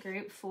Facebook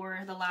group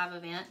for the live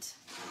event.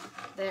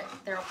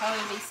 There'll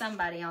probably be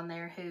somebody on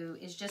there who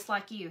is just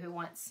like you, who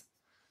wants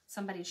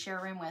somebody to share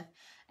a room with.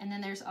 And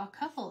then there's a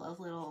couple of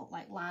little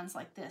like lines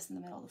like this in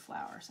the middle of the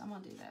flower, so I'm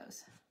gonna do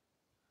those.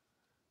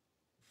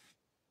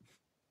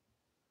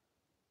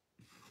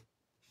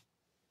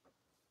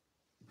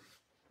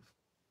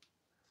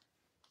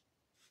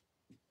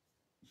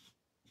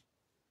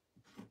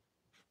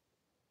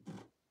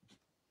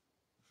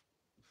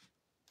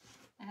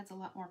 Adds a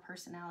lot more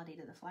personality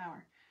to the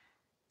flower.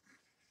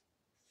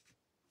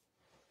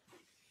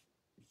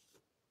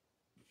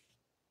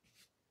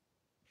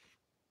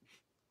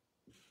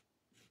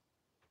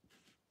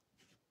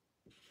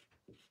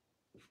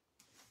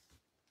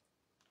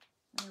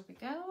 There we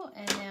go.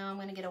 And now I'm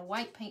going to get a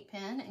white paint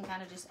pen and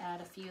kind of just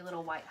add a few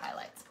little white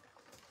highlights.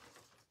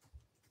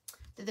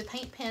 Do the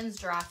paint pens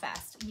dry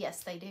fast?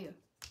 Yes, they do.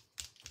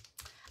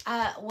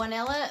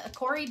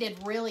 Corey did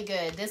really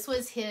good. This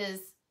was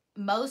his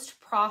most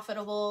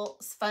profitable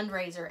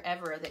fundraiser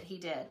ever that he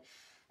did.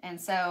 And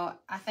so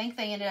I think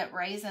they ended up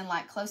raising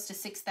like close to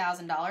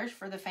 $6,000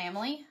 for the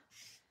family.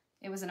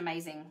 It was an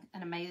amazing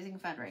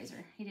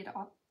fundraiser. He did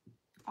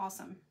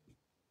awesome.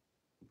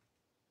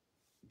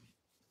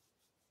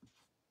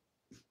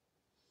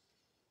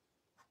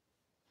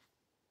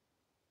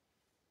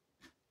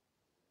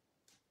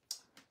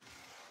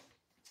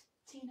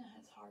 Tina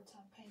has a hard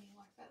time painting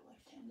like that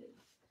left-handed.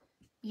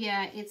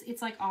 Yeah,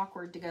 it's like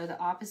awkward to go the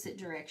opposite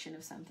direction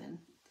of something.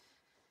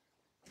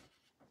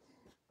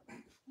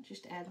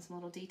 Just add some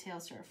little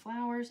details to our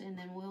flowers and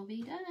then we'll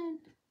be done.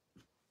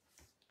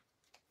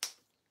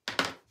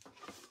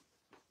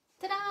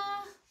 Ta-da!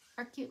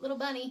 Our cute little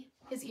bunny.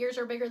 His ears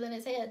are bigger than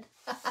his head.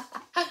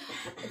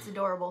 It's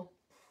adorable.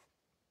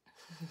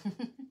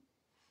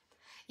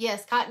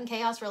 Yes, Cotton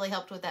Chaos really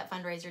helped with that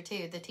fundraiser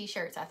too. The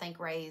t-shirts I think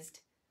raised,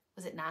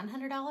 was it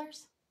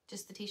 $900?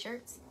 Just the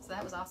t-shirts. So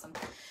that was awesome.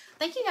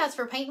 Thank you guys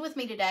for painting with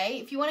me today.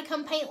 If you want to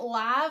come paint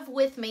live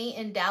with me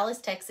in Dallas,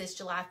 Texas,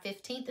 July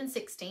 15th and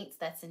 16th,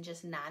 that's in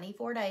just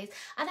 94 days.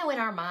 I know in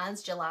our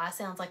minds, July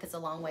sounds like it's a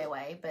long way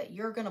away, but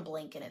you're going to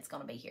blink and it's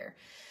going to be here.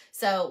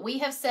 So we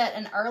have set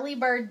an early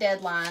bird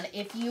deadline.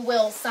 If you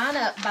will sign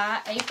up by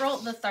April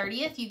the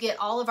 30th, you get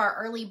all of our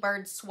early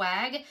bird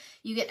swag.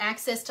 You get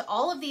access to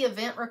all of the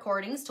event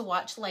recordings to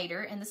watch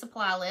later and the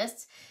supply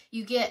lists.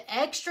 You get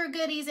extra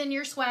goodies in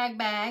your swag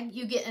bag.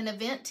 You get an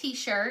event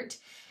t-shirt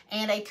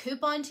and a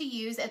coupon to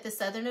use at the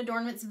Southern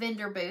Adoornments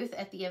vendor booth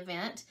at the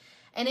event.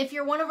 And if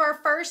you're one of our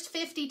first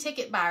 50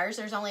 ticket buyers,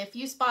 there's only a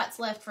few spots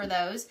left for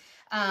those,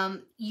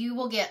 you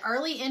will get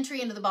early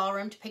entry into the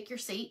ballroom to pick your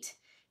seat.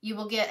 You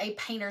will get a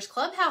Painters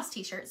Clubhouse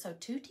t-shirt, so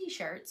 2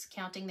 t-shirts,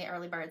 counting the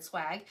early bird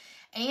swag.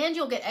 And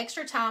you'll get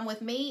extra time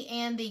with me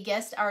and the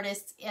guest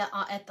artists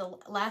at the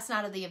last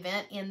night of the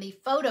event in the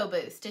photo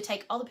booth to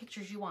take all the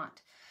pictures you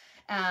want.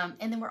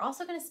 And then we're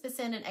also going to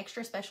send an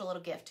extra special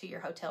little gift to your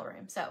hotel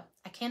room. So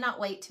I cannot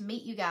wait to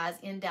meet you guys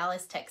in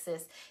Dallas,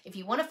 Texas. If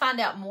you want to find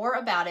out more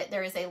about it,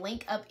 there is a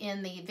link up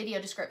in the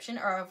video description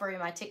or over in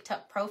my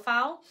TikTok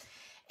profile.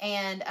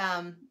 And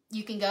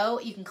you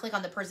can click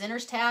on the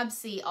presenters tab,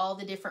 see all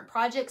the different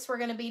projects we're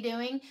going to be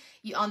doing.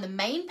 On the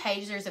main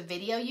page, there's a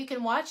video you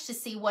can watch to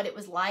see what it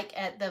was like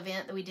at the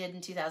event that we did in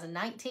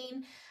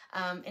 2019.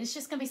 And it's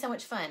just going to be so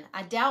much fun.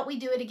 I doubt we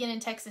do it again in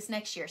Texas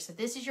next year. So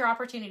this is your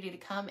opportunity to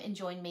come and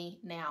join me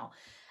now.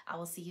 I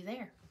will see you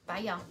there. Bye,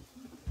 y'all.